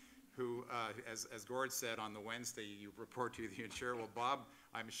 who, as Gord said on the Wednesday, you report to the insurer. Well, Bob,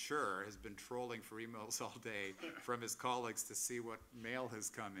 I'm sure, has been trolling for emails all day from his colleagues to see what mail has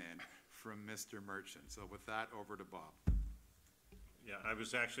come in from Mr. Merchant. So with that, over to Bob. Yeah, I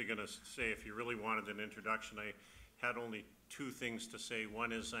was actually going to say, if you really wanted an introduction, I had only 2 things to say.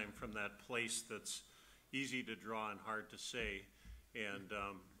 One is I'm from that place that's easy to draw and hard to say, and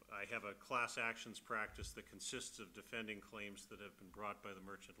I have a class actions practice that consists of defending claims that have been brought by the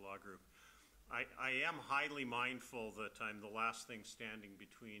Merchant Law Group. I am highly mindful that I'm the last thing standing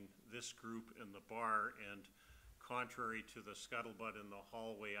between this group and the bar, and contrary to the scuttlebutt in the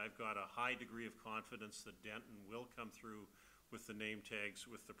hallway, I've got a high degree of confidence that Denton will come through with the name tags,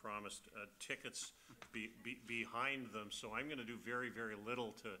 with the promised tickets behind them. So I'm going to do very, very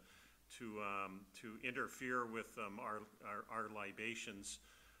little to interfere with our libations.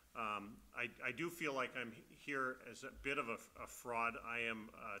 I do feel like I'm here as a bit of a fraud. I am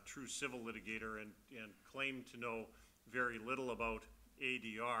a true civil litigator and claim to know very little about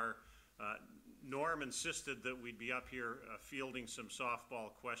ADR. Norm insisted that we'd be up here fielding some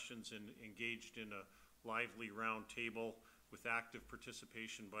softball questions and engaged in a lively round table with active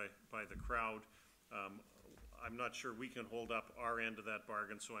participation by the crowd. I'm not sure we can hold up our end of that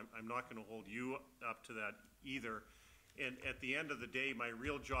bargain, so I'm not going to hold you up to that either. And at the end of the day, my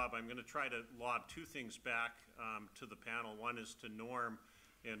real job, I'm going to try to lob 2 things back to the panel. One is to Norm,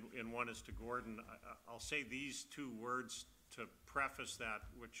 and one is to Gordon. I'll say these 2 words to preface that,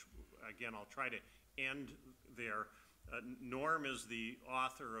 which, again, I'll try to end there. Norm is the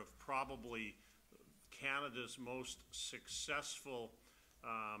author of probably Canada's most successful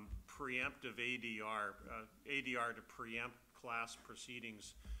preemptive ADR to preempt class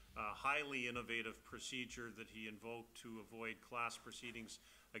proceedings, highly innovative procedure that he invoked to avoid class proceedings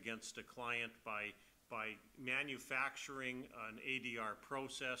against a client by manufacturing an ADR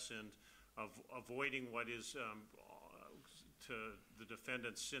process and avoiding what is, to the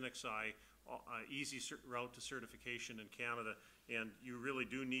defendant's cynic's eye, easy route to certification in Canada. And you really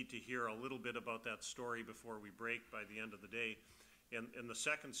do need to hear a little bit about that story before we break by the end of the day. And the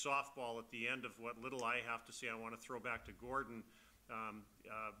second softball at the end of what little I have to say, I want to throw back to Gordon,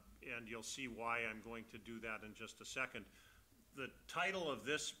 and you'll see why I'm going to do that in just a second. The title of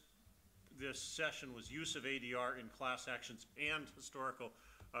this session was Use of ADR in Class Actions and Historical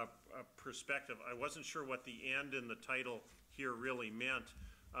Perspective. I wasn't sure what the "and" in the title here really meant.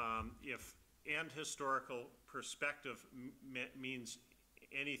 If "and historical perspective" means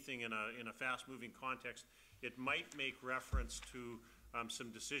anything in a fast-moving context, it might make reference to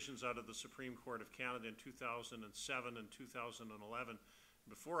some decisions out of the Supreme Court of Canada in 2007 and 2011.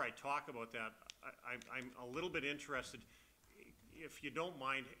 Before I talk about that, I'm a little bit interested, if you don't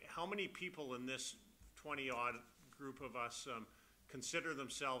mind, how many people in this 20-odd group of us consider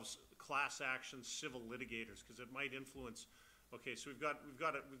themselves class action civil litigators? Because it might influence. Okay, so we've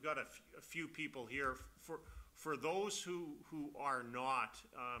got a few people here. For those who are not,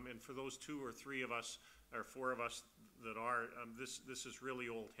 and for those 2 or 3 of us or 4 of us that are, this is really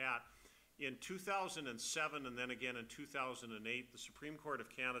old hat. In 2007 and then again in 2008, the Supreme Court of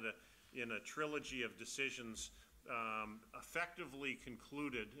Canada, in a trilogy of decisions, effectively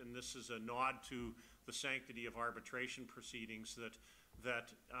concluded, and this is a nod to the sanctity of arbitration proceedings,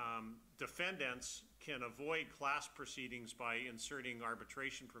 that defendants can avoid class proceedings by inserting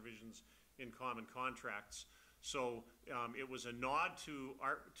arbitration provisions in common contracts. So it was a nod to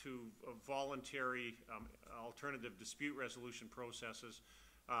voluntary alternative dispute resolution processes,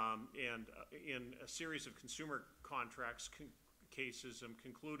 and in a series of consumer contracts cases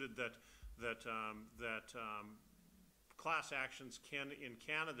concluded that class actions can in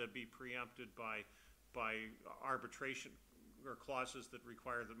Canada be preempted by arbitration or clauses that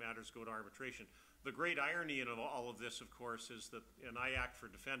require that matters go to arbitration. The great irony in all of this, of course, is that, and I act for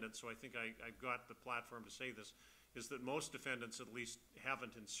defendants, so I think I've got the platform to say this, is that most defendants at least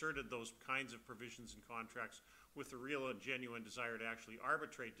haven't inserted those kinds of provisions in contracts with a real and genuine desire to actually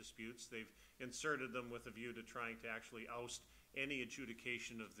arbitrate disputes. They've inserted them with a view to trying to actually oust any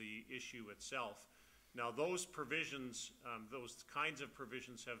adjudication of the issue itself. Now those provisions, those kinds of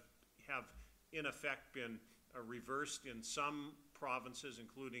provisions have in effect been reversed in some provinces,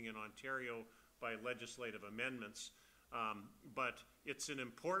 including in Ontario, by legislative amendments. But it's an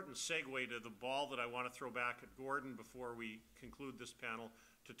important segue to the ball that I want to throw back at Gordon before we conclude this panel,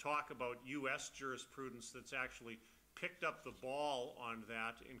 to talk about U.S. jurisprudence that's actually picked up the ball on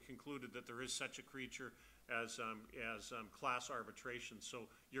that and concluded that there is such a creature as class arbitration. So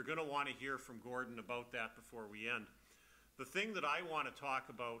you're going to want to hear from Gordon about that before we end. The thing that I want to talk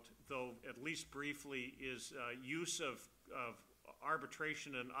about, though, at least briefly, is use of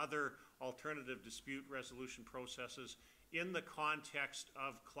arbitration and other alternative dispute resolution processes in the context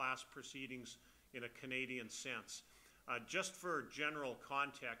of class proceedings in a Canadian sense. Just for general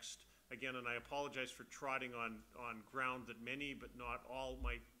context, again, and I apologize for trotting on ground that many but not all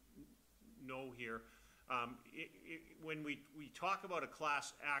might know here, when we talk about a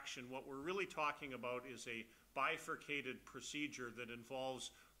class action, what we're really talking about is a bifurcated procedure that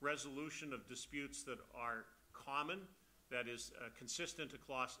involves resolution of disputes that are common, that is consistent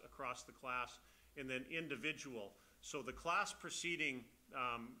across the class, and then individual. So the class proceeding,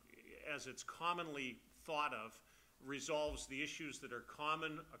 as it's commonly thought of, resolves the issues that are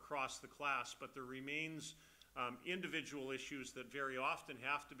common across the class, but there remains individual issues that very often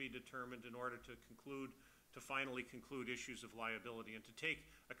have to be determined in order to finally conclude issues of liability. And to take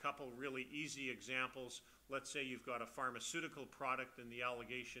a couple really easy examples, let's say you've got a pharmaceutical product and the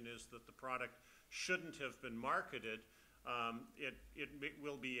allegation is that the product shouldn't have been marketed. It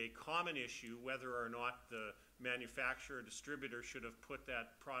will be a common issue whether or not the manufacturer or distributor should have put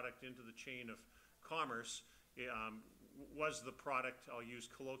that product into the chain of commerce. Was the product, I'll use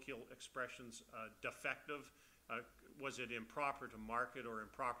colloquial expressions, defective? Was it improper to market or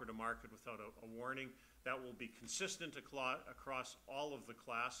improper to market without a warning? That will be consistent across all of the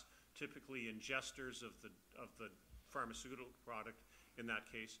class, typically ingesters of the pharmaceutical product in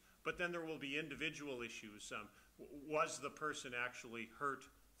that case. But then there will be individual issues. Was the person actually hurt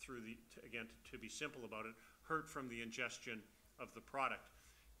through again, to be simple about it, hurt from the ingestion of the product?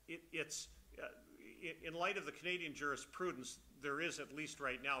 In light of the Canadian jurisprudence, there is, at least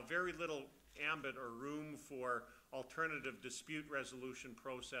right now, very little ambit or room for alternative dispute resolution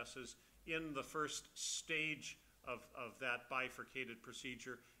processes in the first stage of that bifurcated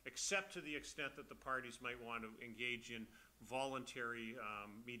procedure, except to the extent that the parties might want to engage in voluntary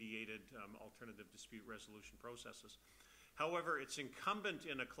mediated alternative dispute resolution processes. However, it's incumbent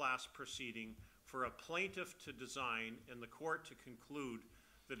in a class proceeding for a plaintiff to design and the court to conclude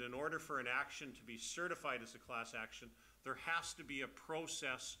that in order for an action to be certified as a class action, there has to be a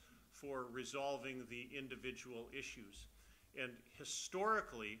process for resolving the individual issues. And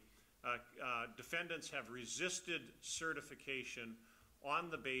historically, defendants have resisted certification on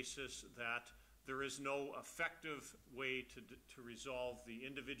the basis that there is no effective way to resolve the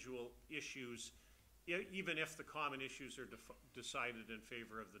individual issues, even if the common issues are decided in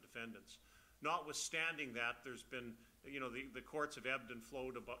favor of the defendants. Notwithstanding that, there's been, the courts have ebbed and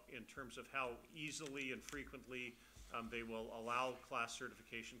flowed in terms of how easily and frequently they will allow class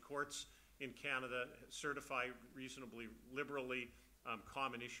certification. Courts in Canada certify reasonably liberally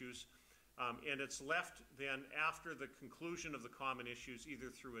common issues. And it's left then, after the conclusion of the common issues, either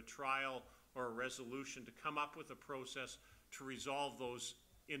through a trial or a resolution, to come up with a process to resolve those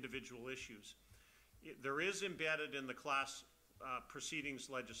individual issues. There is embedded in the class proceedings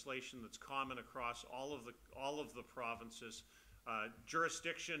legislation that's common across all of the provinces,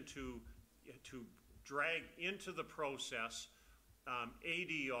 jurisdiction to drag into the process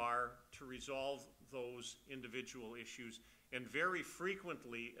ADR to resolve those individual issues, and very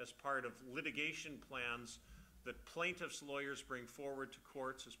frequently as part of litigation plans that plaintiffs' lawyers bring forward to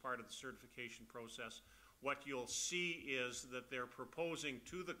courts as part of the certification process. What you'll see is that they're proposing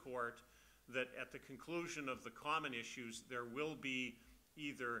to the court that at the conclusion of the common issues, there will be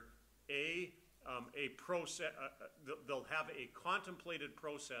either a process, they'll have a contemplated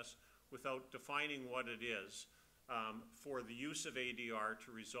process without defining what it is for the use of ADR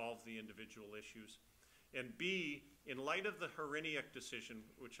to resolve the individual issues. And B, in light of the Heriniak decision,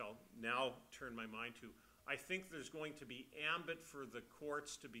 which I'll now turn my mind to, I think there's going to be ambit for the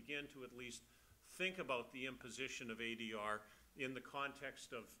courts to begin to at least think about the imposition of ADR in the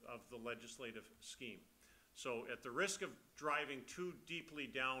context of the legislative scheme. So at the risk of driving too deeply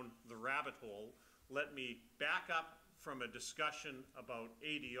down the rabbit hole, let me back up from a discussion about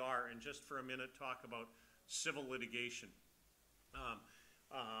ADR and just for a minute talk about civil litigation.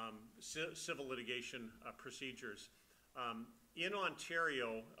 Civil litigation procedures. In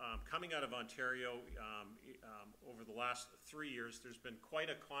Ontario, coming out of Ontario over the last 3 years, there's been quite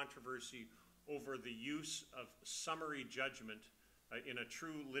a controversy over the use of summary judgment in a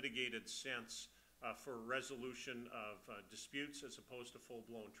true litigated sense for resolution of disputes as opposed to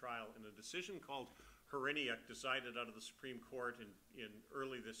full-blown trial. In a decision called Heriniak, decided out of the Supreme Court in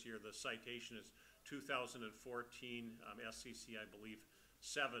early this year, the citation is 2014 SCC, I believe,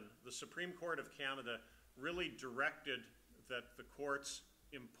 7. The Supreme Court of Canada really directed that the courts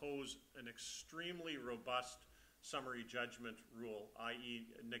impose an extremely robust summary judgment rule, i.e.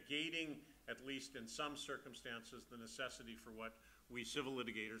 negating, at least in some circumstances, the necessity for what we civil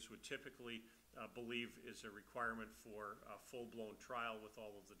litigators would typically believe is a requirement for a full-blown trial with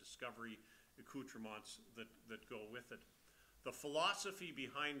all of the discovery accoutrements that go with it. The philosophy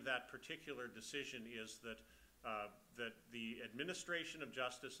behind that particular decision is that the administration of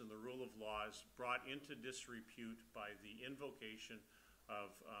justice and the rule of law is brought into disrepute by the invocation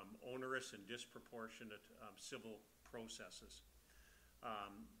of onerous and disproportionate civil processes.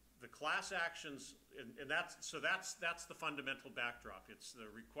 The class actions, and that's the fundamental backdrop. It's the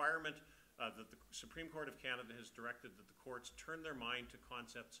requirement that the Supreme Court of Canada has directed that the courts turn their mind to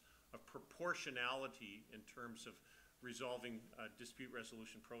concepts of proportionality in terms of resolving a dispute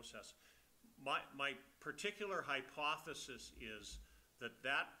resolution process. My particular hypothesis is that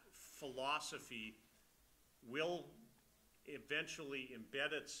that philosophy will eventually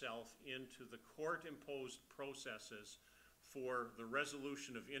embed itself into the court-imposed processes for the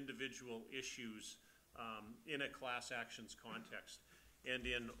resolution of individual issues in a class actions context. And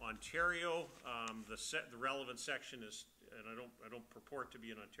in Ontario, the relevant section is, and I don't purport to be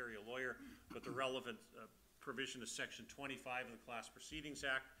an Ontario lawyer, but the relevant provision is Section 25 of the Class Proceedings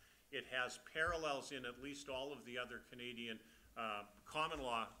Act. It has parallels in at least all of the other Canadian common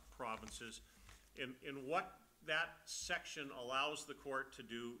law provinces. In what that section allows the court to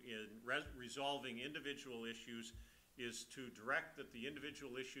do in resolving individual issues is to direct that the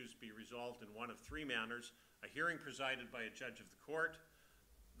individual issues be resolved in one of 3 manners: a hearing presided by a judge of the court.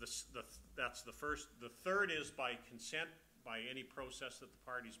 That's the first. The third is by consent by any process that the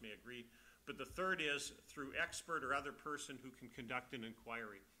parties may agree. But the third is through expert or other person who can conduct an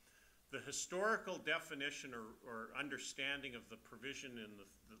inquiry. The historical definition or understanding of the provision in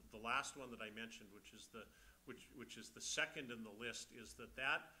the last one that I mentioned, which is the second in the list, is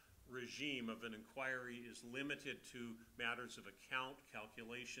that regime of an inquiry is limited to matters of account,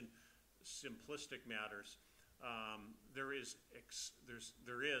 calculation, simplistic matters. there is,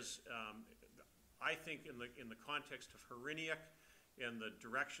 I think in the context of Heriniak and the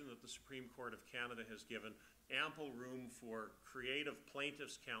direction that the Supreme Court of Canada has given, ample room for creative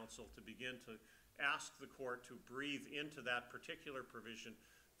plaintiffs' counsel to begin to ask the court to breathe into that particular provision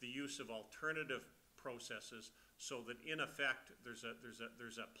the use of alternative processes, so that in effect there's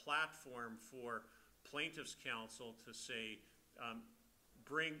a platform for plaintiffs' counsel to say,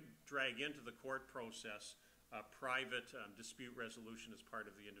 drag into the court process private dispute resolution as part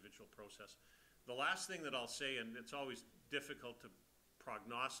of the individual process. The last thing that I'll say, and it's always difficult to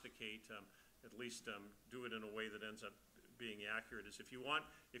prognosticate, at least do it in a way that ends up being accurate, is if you want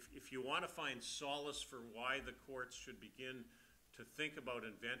to find solace for why the courts should begin to think about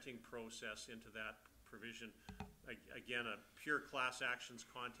inventing process into that provision, again, a pure class actions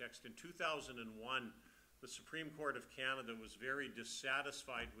context. In 2001, the Supreme Court of Canada was very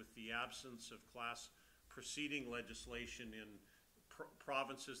dissatisfied with the absence of class proceeding legislation in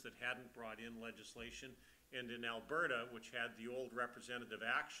provinces that hadn't brought in legislation. And in Alberta, which had the old representative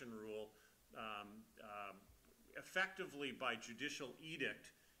action rule, effectively by judicial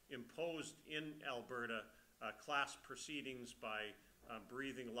edict, imposed in Alberta class proceedings by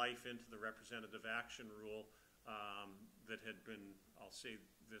breathing life into the representative action rule that had been, I'll say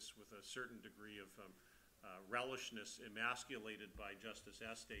this with a certain degree of relishness, emasculated by Justice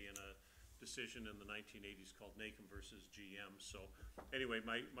Este in a decision in the 1980s called Nacum versus GM. So anyway,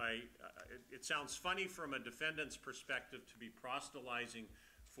 it sounds funny from a defendant's perspective to be proselytizing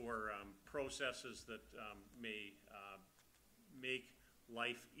for processes that may make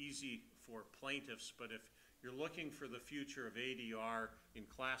life easy for plaintiffs, but if you're looking for the future of ADR in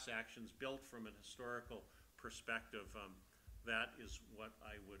class actions built from a historical perspective, that is what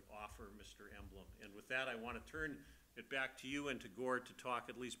I would offer Mr. Emblem. And with that, I want to turn it back to you and to Gord to talk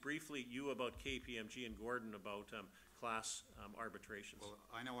at least briefly, you about KPMG and Gordon about class arbitrations. Well,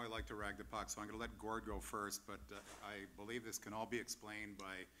 I know I like to rag the puck, so I'm going to let Gord go first, but I believe this can all be explained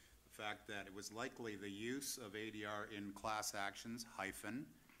by the fact that it was likely the use of ADR in class actions,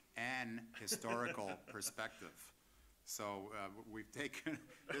 and historical perspective. So we've taken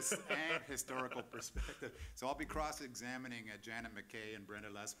this and historical perspective. So I'll be cross-examining Janet McKay and Brenda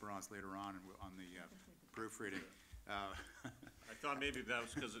L'Esperance later on the proofreading. I thought maybe that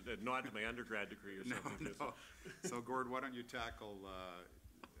was because it had not to my undergrad degree or something. No. So Gord, why don't you tackle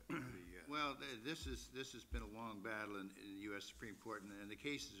Well, this has been a long battle in the U.S. Supreme Court, and the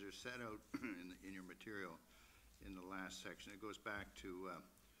cases are set out in your material in the last section. It goes back to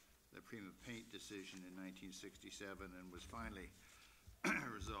the Prima Paint decision in 1967 and was finally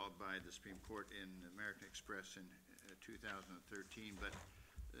resolved by the Supreme Court in American Express in 2013. But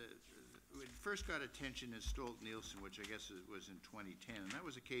it first got attention in Stolt-Nielsen, which I guess was in 2010, and that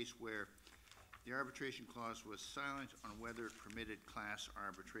was a case where the arbitration clause was silent on whether it permitted class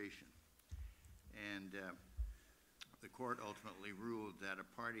arbitration. And the court ultimately ruled that a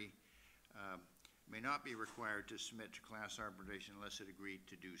party may not be required to submit to class arbitration unless it agreed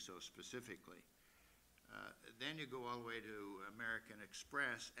to do so specifically. Then you go all the way to American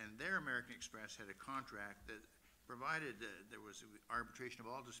Express, and their American Express had a contract that provided that there was arbitration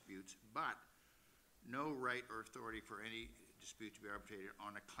of all disputes, but no right or authority for any dispute to be arbitrated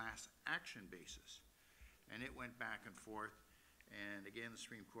on a class action basis. And it went back and forth, and again the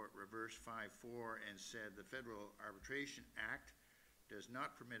Supreme Court reversed 5-4 and said the Federal Arbitration Act does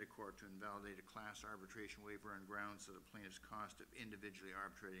not permit a court to invalidate a class arbitration waiver on grounds that the plaintiff's cost of individually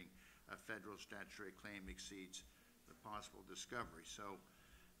arbitrating a federal statutory claim exceeds the possible discovery. So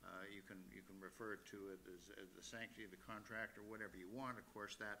you can refer to it as the sanctity of the contract or whatever you want. Of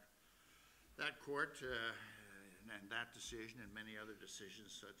course, that court and that decision and many other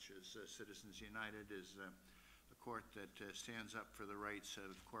decisions, such as Citizens United, is a court that stands up for the rights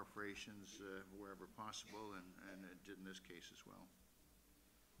of corporations wherever possible, and it did in this case as well.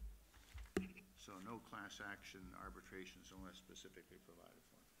 So no class action arbitrations unless specifically provided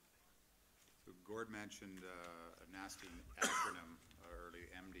for. So Gord mentioned a nasty acronym early,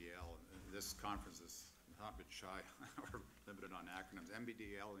 MDL. This conference is not a bit shy or limited on acronyms.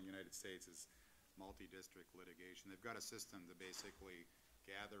 MDL in the United States is multi-district litigation. They've got a system to basically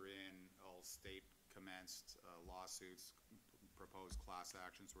gather in all state-commenced lawsuits, proposed class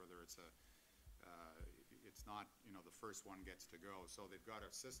actions, whether it's it's not, the first one gets to go. So they've got a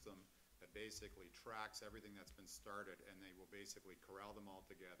system that basically tracks everything that's been started, and they will basically corral them all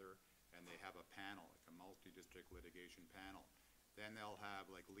together, and they have a panel, like a multi-district litigation panel. Then they'll have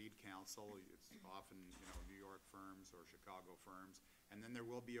like lead counsel. It's often New York firms or Chicago firms, and then there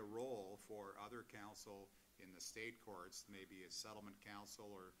will be a role for other counsel in the state courts, maybe a settlement counsel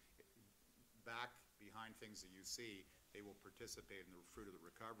or back behind things that you see, they will participate in the fruit of the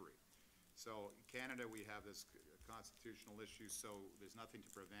recovery. So in Canada, we have this constitutional issue, so there's nothing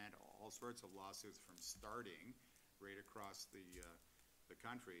to prevent all sorts of lawsuits from starting right across the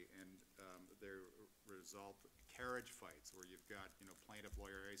country, and there result carriage fights where you've got, you know, plaintiff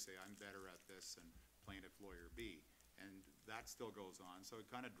lawyer A say, I'm better at this than plaintiff lawyer B, and that still goes on, so it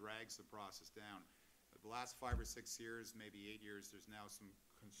kind of drags the process down. The last 5 or 6 years, maybe 8 years, there's now some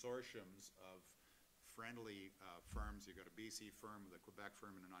consortiums of friendly firms. You've got a BC firm, a Quebec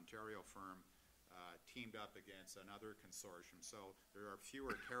firm, and an Ontario firm teamed up against another consortium. So there are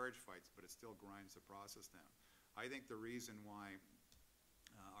fewer carriage fights, but it still grinds the process down. I think the reason why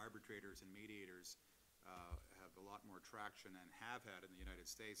arbitrators and mediators have a lot more traction and have had in the United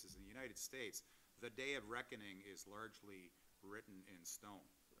States is in the United States, the day of reckoning is largely written in stone.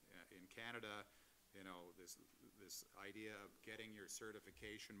 In Canada, you know, this idea of getting your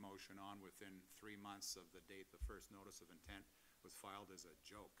certification motion on within 3 months of the date the first notice of intent was filed as a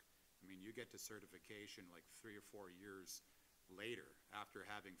joke. I mean, you get to certification like 3 or 4 years later after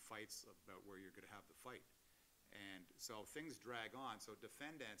having fights about where you're going to have the fight. And so things drag on. So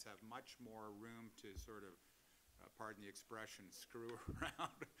defendants have much more room to sort of, pardon the expression, screw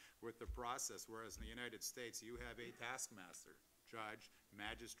around with the process, whereas in the United States you have a taskmaster, judge,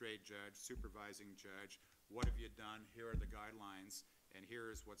 magistrate judge, supervising judge. What have you done? Here are the guidelines, and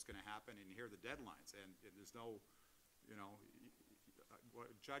here's what's going to happen, and here are the deadlines. And there's no, you know,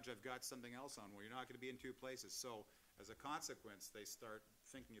 judge, I've got something else on. Well, you're not going to be in 2 places. So as a consequence, they start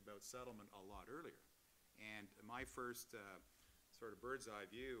thinking about settlement a lot earlier. And my first sort of bird's eye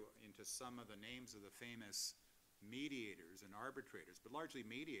view into some of the names of the famous mediators and arbitrators, but largely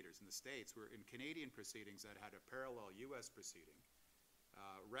mediators in the States, were in Canadian proceedings that had a parallel U.S. proceeding,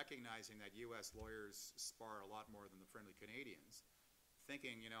 recognizing that U.S. lawyers spar a lot more than the friendly Canadians,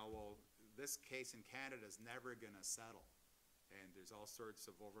 thinking, you know, well, this case in Canada is never going to settle, and there's all sorts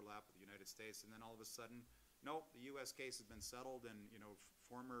of overlap with the United States, and then all of a sudden, nope, the U.S. case has been settled, and, you know,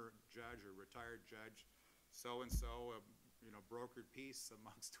 former judge or retired judge so-and-so, you know, brokered peace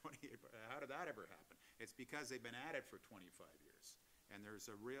amongst 28, how did that ever happen? It's because they've been at it for 25 years. And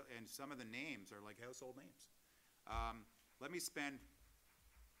there's a real, and some of the names are like household names. Let me spend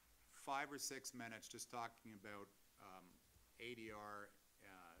 5 or 6 minutes just talking about ADR,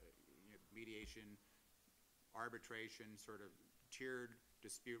 mediation, arbitration, sort of tiered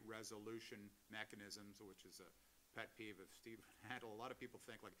dispute resolution mechanisms, which is a pet peeve of Steve Handel. A lot of people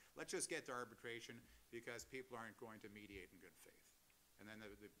think, like, let's just get to arbitration because people aren't going to mediate in good faith. And then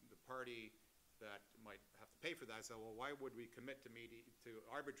the party that might have to pay for that say, well, why would we commit to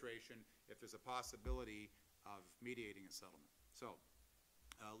arbitration if there's a possibility of mediating a settlement? So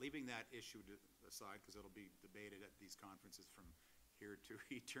leaving that issue aside, because it'll be debated at these conferences from here to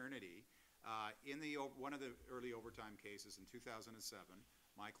eternity, in one of the early overtime cases in 2007,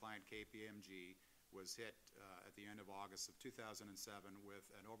 my client KPMG was hit at the end of August of 2007 with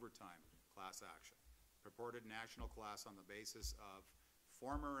an overtime class action, purported national class on the basis of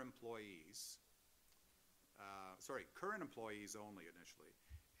former employees, current employees only initially,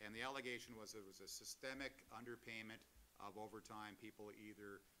 and the allegation was it was a systemic underpayment of overtime. People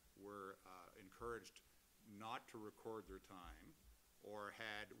either were encouraged not to record their time or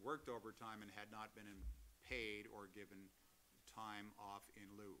had worked overtime and had not been paid or given time off in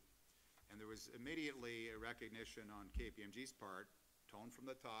lieu. And there was immediately a recognition on KPMG's part, toned from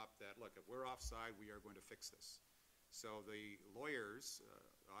the top, that, look, if we're offside, we are going to fix this. So the lawyers,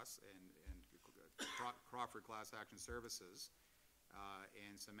 us and Crawford Class Action Services,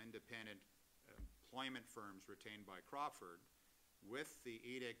 and some independent employment firms retained by Crawford, with the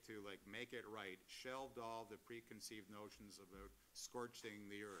edict to, like, make it right, shelved all the preconceived notions about scorching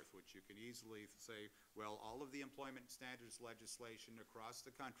the earth, which you can easily say, well, all of the employment standards legislation across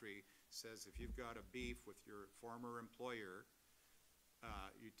the country says if you've got a beef with your former employer,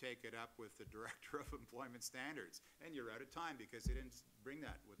 you take it up with the Director of Employment Standards, and you're out of time because they didn't bring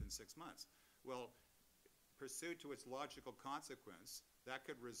that within 6 months. Well, pursuant to its logical consequence, that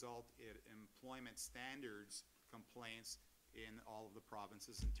could result in employment standards complaints in all of the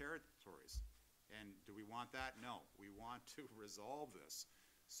provinces and territories. And do we want that? No. We want to resolve this.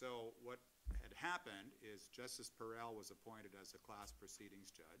 So what had happened is Justice Perel was appointed as a class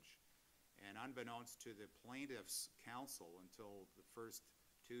proceedings judge, and unbeknownst to the plaintiff's counsel until the first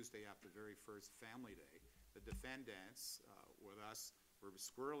Tuesday after the very first family day, the defendants with us were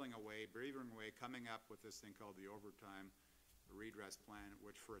squirreling away, beavering away, coming up with this thing called the overtime redress plan,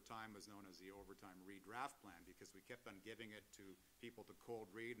 which for a time was known as the overtime redraft plan, because we kept on giving it to people to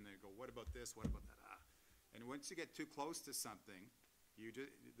cold read, and they go, what about this, what about that? And once you get too close to something,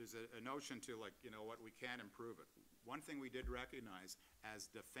 there's a notion to, like, you know what, we can't improve it. One thing we did recognize as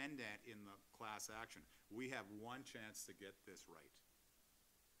defendant in the class action, we have one chance to get this right.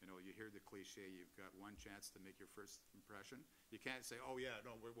 You know, you hear the cliche, you've got one chance to make your first impression. You can't say, oh yeah,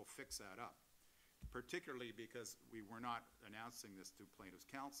 no, we'll fix that up. Particularly because we were not announcing this to plaintiff's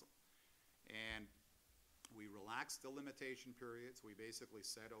counsel. And we relaxed the limitation periods. We basically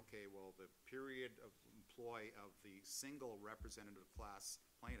said, okay, well, the period of employ of the single representative class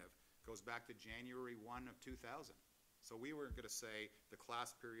plaintiff goes back to January 1 of 2000. So we weren't going to say the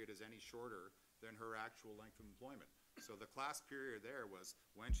class period is any shorter than her actual length of employment. So the class period there was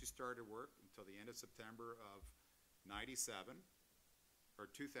when she started work until the end of September of 97 or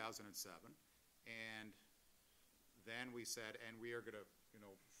 2007, and then we said, and we are going to, you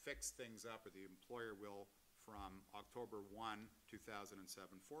know, fix things up, or the employer will, from October 1, 2007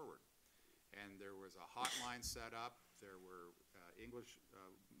 forward. And there was a hotline set up. There were English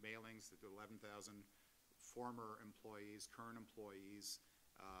mailings to 11,000 former employees, current employees,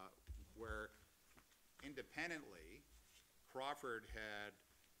 where independently, Crawford had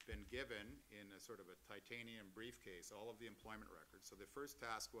been given in a sort of a titanium briefcase all of the employment records. So the first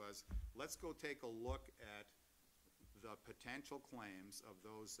task was, let's go take a look at the potential claims of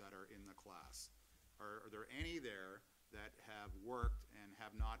those that are in the class. Are there any there that have worked and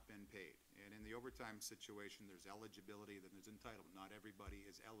have not been paid? And in the overtime situation, there's eligibility, then there's entitlement. Not everybody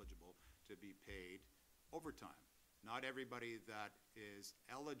is eligible to be paid overtime. Not everybody that is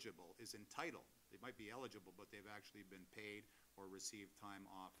eligible is entitled. They might be eligible, but they've actually been paid or received time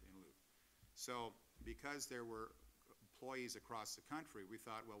off in lieu. So because there were employees across the country, we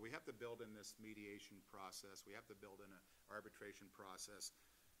thought, well, we have to build in this mediation process. We have to build in an arbitration process.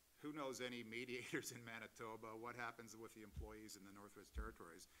 Who knows any mediators in Manitoba? What happens with the employees in the Northwest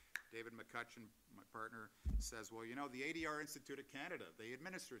Territories? David McCutcheon, my partner, says, well, you know, the ADR Institute of Canada, they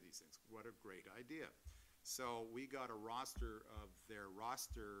administer these things. What a great idea. So we got a roster of their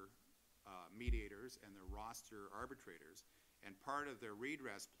roster mediators and their roster arbitrators, and part of their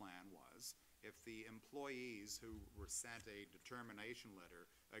redress plan was if the employees who were sent a determination letter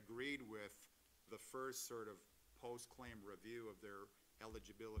agreed with the first sort of post-claim review of their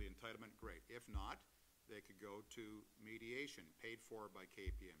eligibility entitlement, great. If not, they could go to mediation, paid for by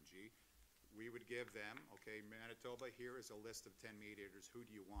KPMG. We would give them, okay, Manitoba, here is a list of 10 mediators. Who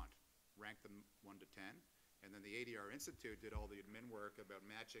do you want? Rank them 1 to 10. And then the ADR Institute did all the admin work about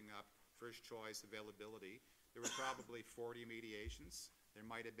matching up first choice availability. There were probably 40 mediations. There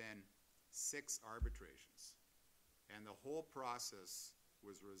might have been 6 arbitrations. And the whole process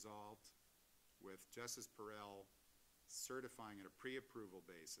was resolved with Justice Perel certifying at a pre-approval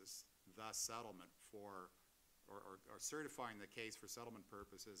basis the settlement for, or certifying the case for settlement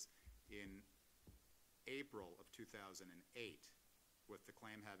purposes in April of 2008, with the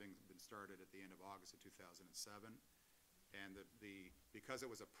claim having been started at the end of August of 2007. And because it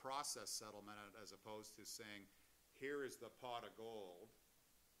was a process settlement as opposed to saying, here is the pot of gold,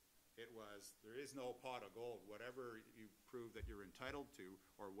 it was, there is no pot of gold. Whatever you prove that you're entitled to,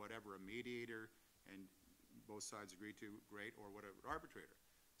 or whatever a mediator and both sides agreed to, great, or whatever arbitrator.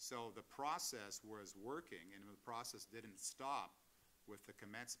 So the process was working, and the process didn't stop with the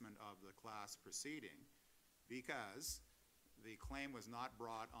commencement of the class proceeding, because the claim was not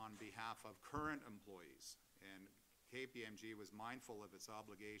brought on behalf of current employees. And KPMG was mindful of its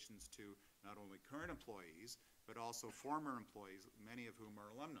obligations to not only current employees, but also former employees, many of whom are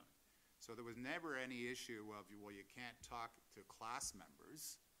alumni. So there was never any issue of, well, you can't talk to class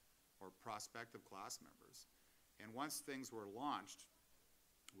members or prospective class members. And once things were launched,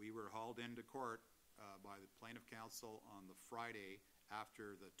 we were hauled into court by the plaintiff counsel on the Friday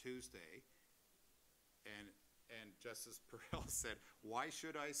after the Tuesday, and Justice Perel said, why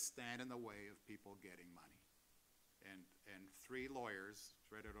should I stand in the way of people getting money? And 3 lawyers,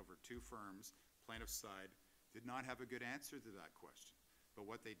 spread out over 2 firms, plaintiff's side, did not have a good answer to that question. But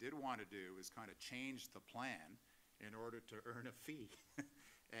what they did want to do is kind of change the plan in order to earn a fee.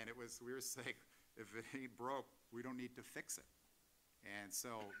 And it was, we were saying, if it ain't broke, we don't need to fix it. And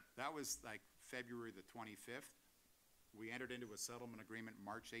so that was like February the 25th. We entered into a settlement agreement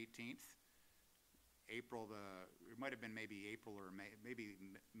March 18th. April it might have been maybe April or May, maybe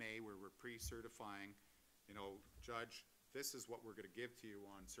May, where we're pre-certifying, you know, Judge, this is what we're going to give to you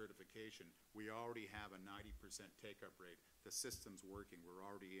on certification. We already have a 90% take-up rate. The system's working. We're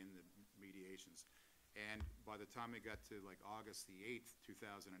already in the mediations. And by the time we got to like August the 8th,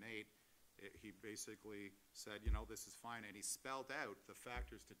 2008, he basically said, you know, this is fine. And he spelled out the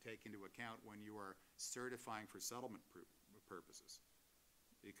factors to take into account when you are certifying for settlement purposes.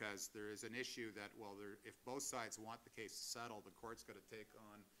 because there is an issue that, well, if both sides want the case to settle, the court's got to take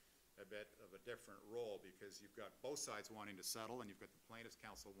on a bit of a different role, because you've got both sides wanting to settle, and you've got the plaintiff's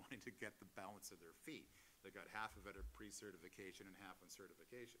counsel wanting to get the balance of their fee. They got half of it at pre-certification and half on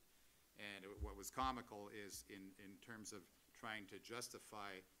certification. And what was comical is in terms of trying to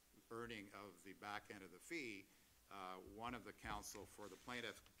justify earning of the back end of the fee, one of the counsel for the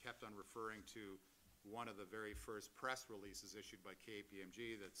plaintiff kept on referring to one of the very first press releases issued by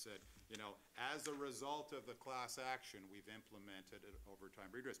KPMG that said, you know, as a result of the class action, we've implemented an overtime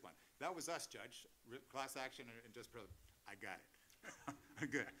redress plan. That was us, Judge. Class action and just, I got it.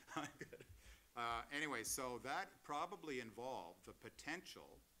 Good. Good. Anyway, so that probably involved the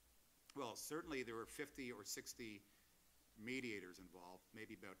potential, well, certainly there were 50 or 60 mediators involved,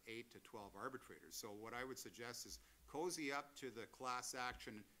 maybe about 8 to 12 arbitrators. So what I would suggest is cozy up to the class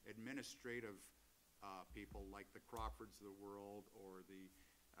action administrative people like the Crawfords of the world or the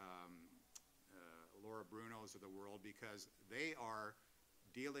Laura Brunos of the world, because they are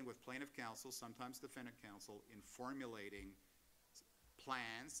dealing with plaintiff counsel, sometimes defendant counsel, in formulating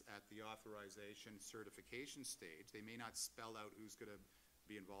plans at the authorization certification stage. They may not spell out who's going to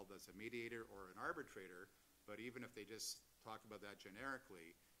be involved as a mediator or an arbitrator, but even if they just talk about that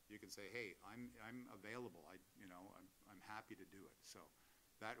generically, you can say, hey, I'm available. I'm happy to do it. So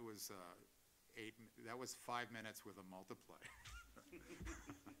that was 5 minutes with a multiplier.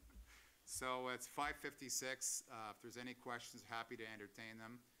 So it's 5:56. If there's any questions, happy to entertain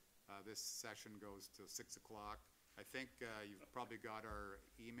them. This session goes till 6 o'clock. I think you've probably got our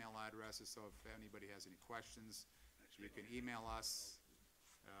email addresses, so if anybody has any questions, you can email us.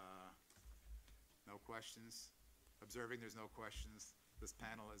 No questions? Observing there's no questions, this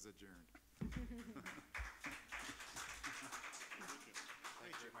panel is adjourned. Thank you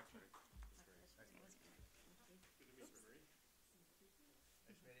very much.